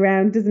world go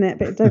round, doesn't it? A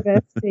bit of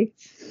diversity.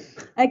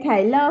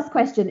 Okay, last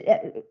question.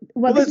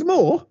 Well, there's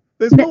more.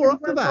 There's more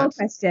after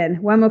that.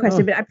 One more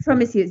question, but I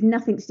promise you it's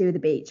nothing to do with the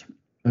beach.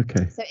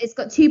 Okay. So it's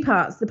got two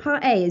parts. The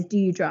part A is, do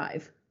you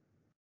drive?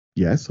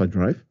 Yes, I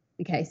drive.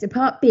 Okay, so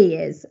part B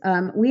is,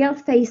 we are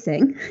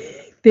facing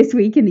this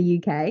week in the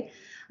UK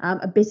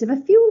a bit of a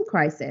fuel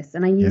crisis.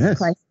 And I use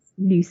crisis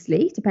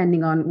loosely,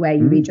 depending on where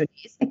you read your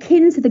news,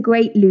 akin to the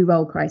great loo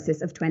roll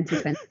crisis of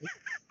 2020.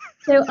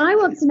 So I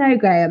want to know,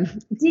 Graham,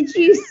 did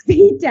you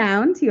speed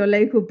down to your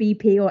local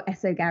BP or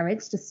Esso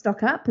garage to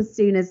stock up as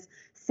soon as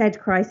said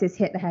crisis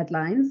hit the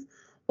headlines?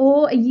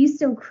 Or are you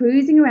still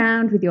cruising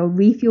around with your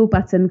refuel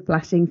button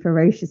flashing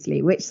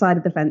ferociously? Which side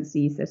of the fence do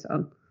you sit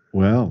on?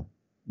 Well,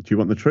 do you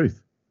want the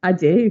truth? I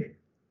do.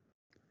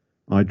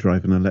 I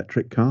drive an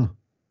electric car.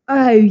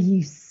 Oh,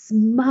 you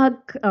smug.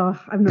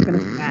 Oh, I'm not going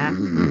to swear.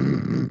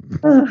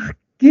 Oh,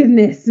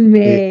 goodness me.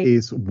 It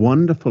is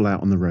wonderful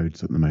out on the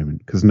roads at the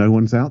moment because no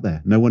one's out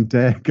there. No one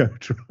dare go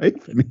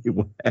drive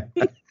anywhere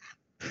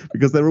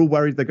because they're all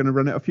worried they're going to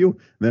run out of fuel.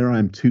 There I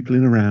am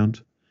tootling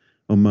around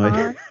on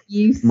my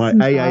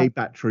AA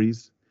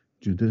batteries.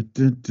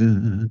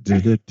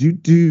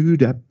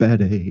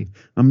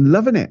 I'm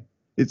loving it.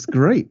 It's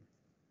great.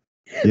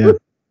 Yeah.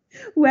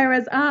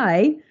 Whereas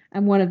I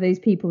am one of those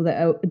people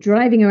that are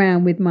driving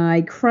around with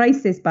my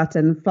crisis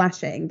button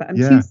flashing, but I'm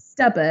too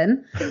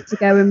stubborn to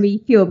go and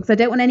refuel because I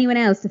don't want anyone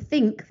else to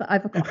think that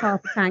I've got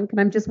half a tank and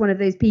I'm just one of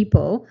those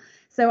people.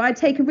 So I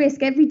take a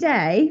risk every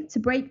day to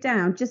break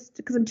down just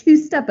because I'm too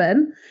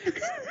stubborn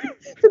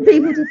for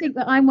people to think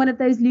that I'm one of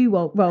those loo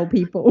roll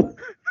people.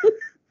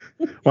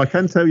 Well, I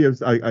can tell you,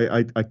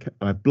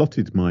 I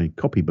blotted my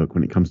copybook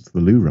when it comes to the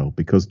loo roll,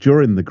 because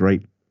during the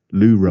great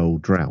loo roll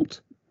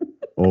drought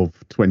of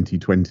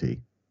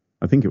 2020,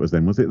 I think it was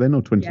then, was it then,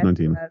 or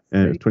 2019? Yes,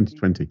 it was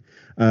 2020.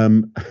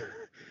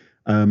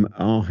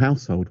 Our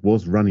household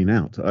was running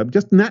out.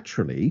 Just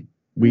naturally,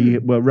 we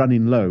were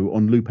running low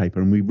on loo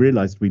paper, and we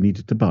realised we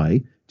needed to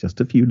buy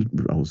just a few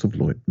rolls of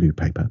loo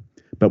paper,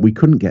 but we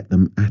couldn't get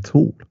them at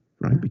all,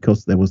 right?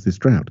 Because there was this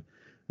drought.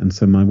 And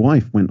so my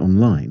wife went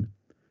online,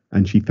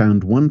 and she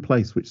found one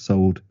place which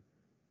sold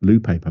loo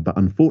paper, but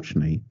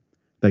unfortunately,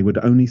 they would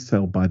only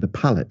sell by the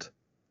pallet.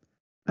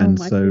 And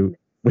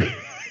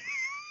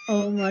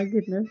oh my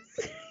goodness.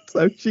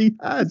 So she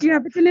had. Did you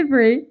have a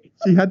delivery?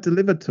 She had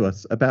delivered to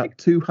us about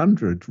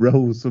 200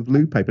 rolls of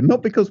loo paper,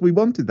 not because we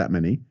wanted that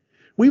many.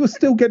 We were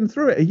still getting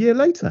through it a year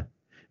later.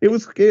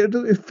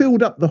 It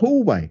filled up the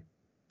hallway.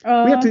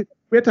 Oh. We had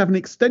to have an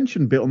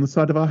extension built on the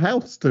side of our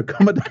house to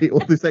accommodate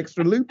all this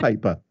extra loo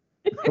paper.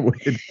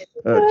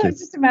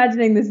 Just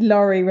imagining this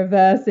lorry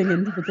reversing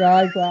into the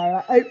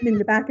driveway, opening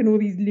the back, and all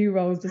these loo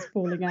rolls just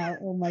falling out.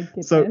 Oh my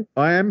goodness! So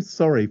I am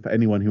sorry for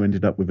anyone who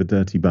ended up with a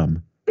dirty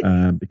bum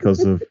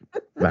because of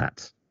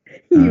that.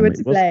 You were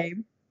to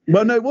blame.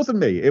 Well, no, it wasn't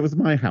me. It was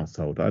my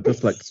household. I'd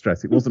just like to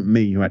stress it wasn't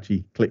me who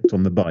actually clicked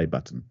on the buy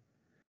button.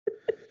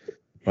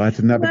 I had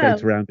to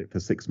navigate around it for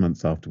 6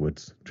 months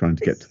afterwards, trying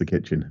to get to the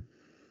kitchen.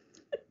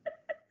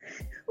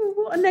 Well,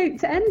 what a note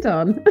to end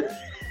on.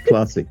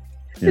 Classy.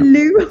 The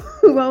loo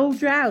roll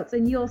drought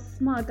and your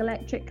smug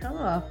electric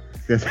car.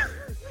 Yes.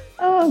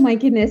 Oh my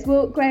goodness.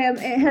 Well, Graham,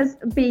 it has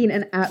been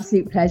an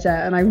absolute pleasure,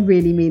 and I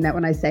really mean that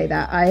when I say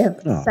that. I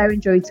have so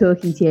enjoyed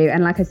talking to you,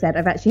 and like I said,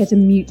 I've actually had to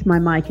mute my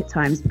mic at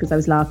times because I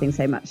was laughing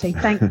so much. So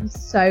thank you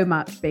so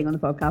much for being on the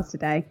podcast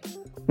today.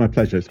 My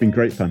pleasure. It's been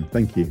great fun.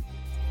 Thank you.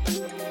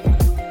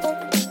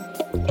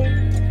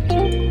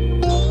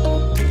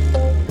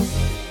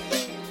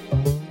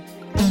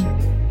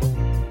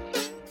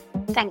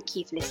 Thank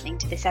you for listening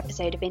to this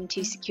episode of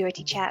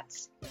IntoSecurity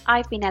Chats.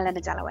 I've been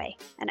Eleanor Dallaway,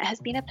 and it has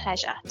been a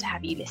pleasure to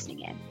have you listening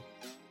in.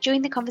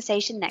 Join the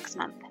conversation next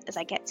month as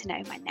I get to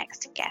know my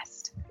next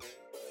guest.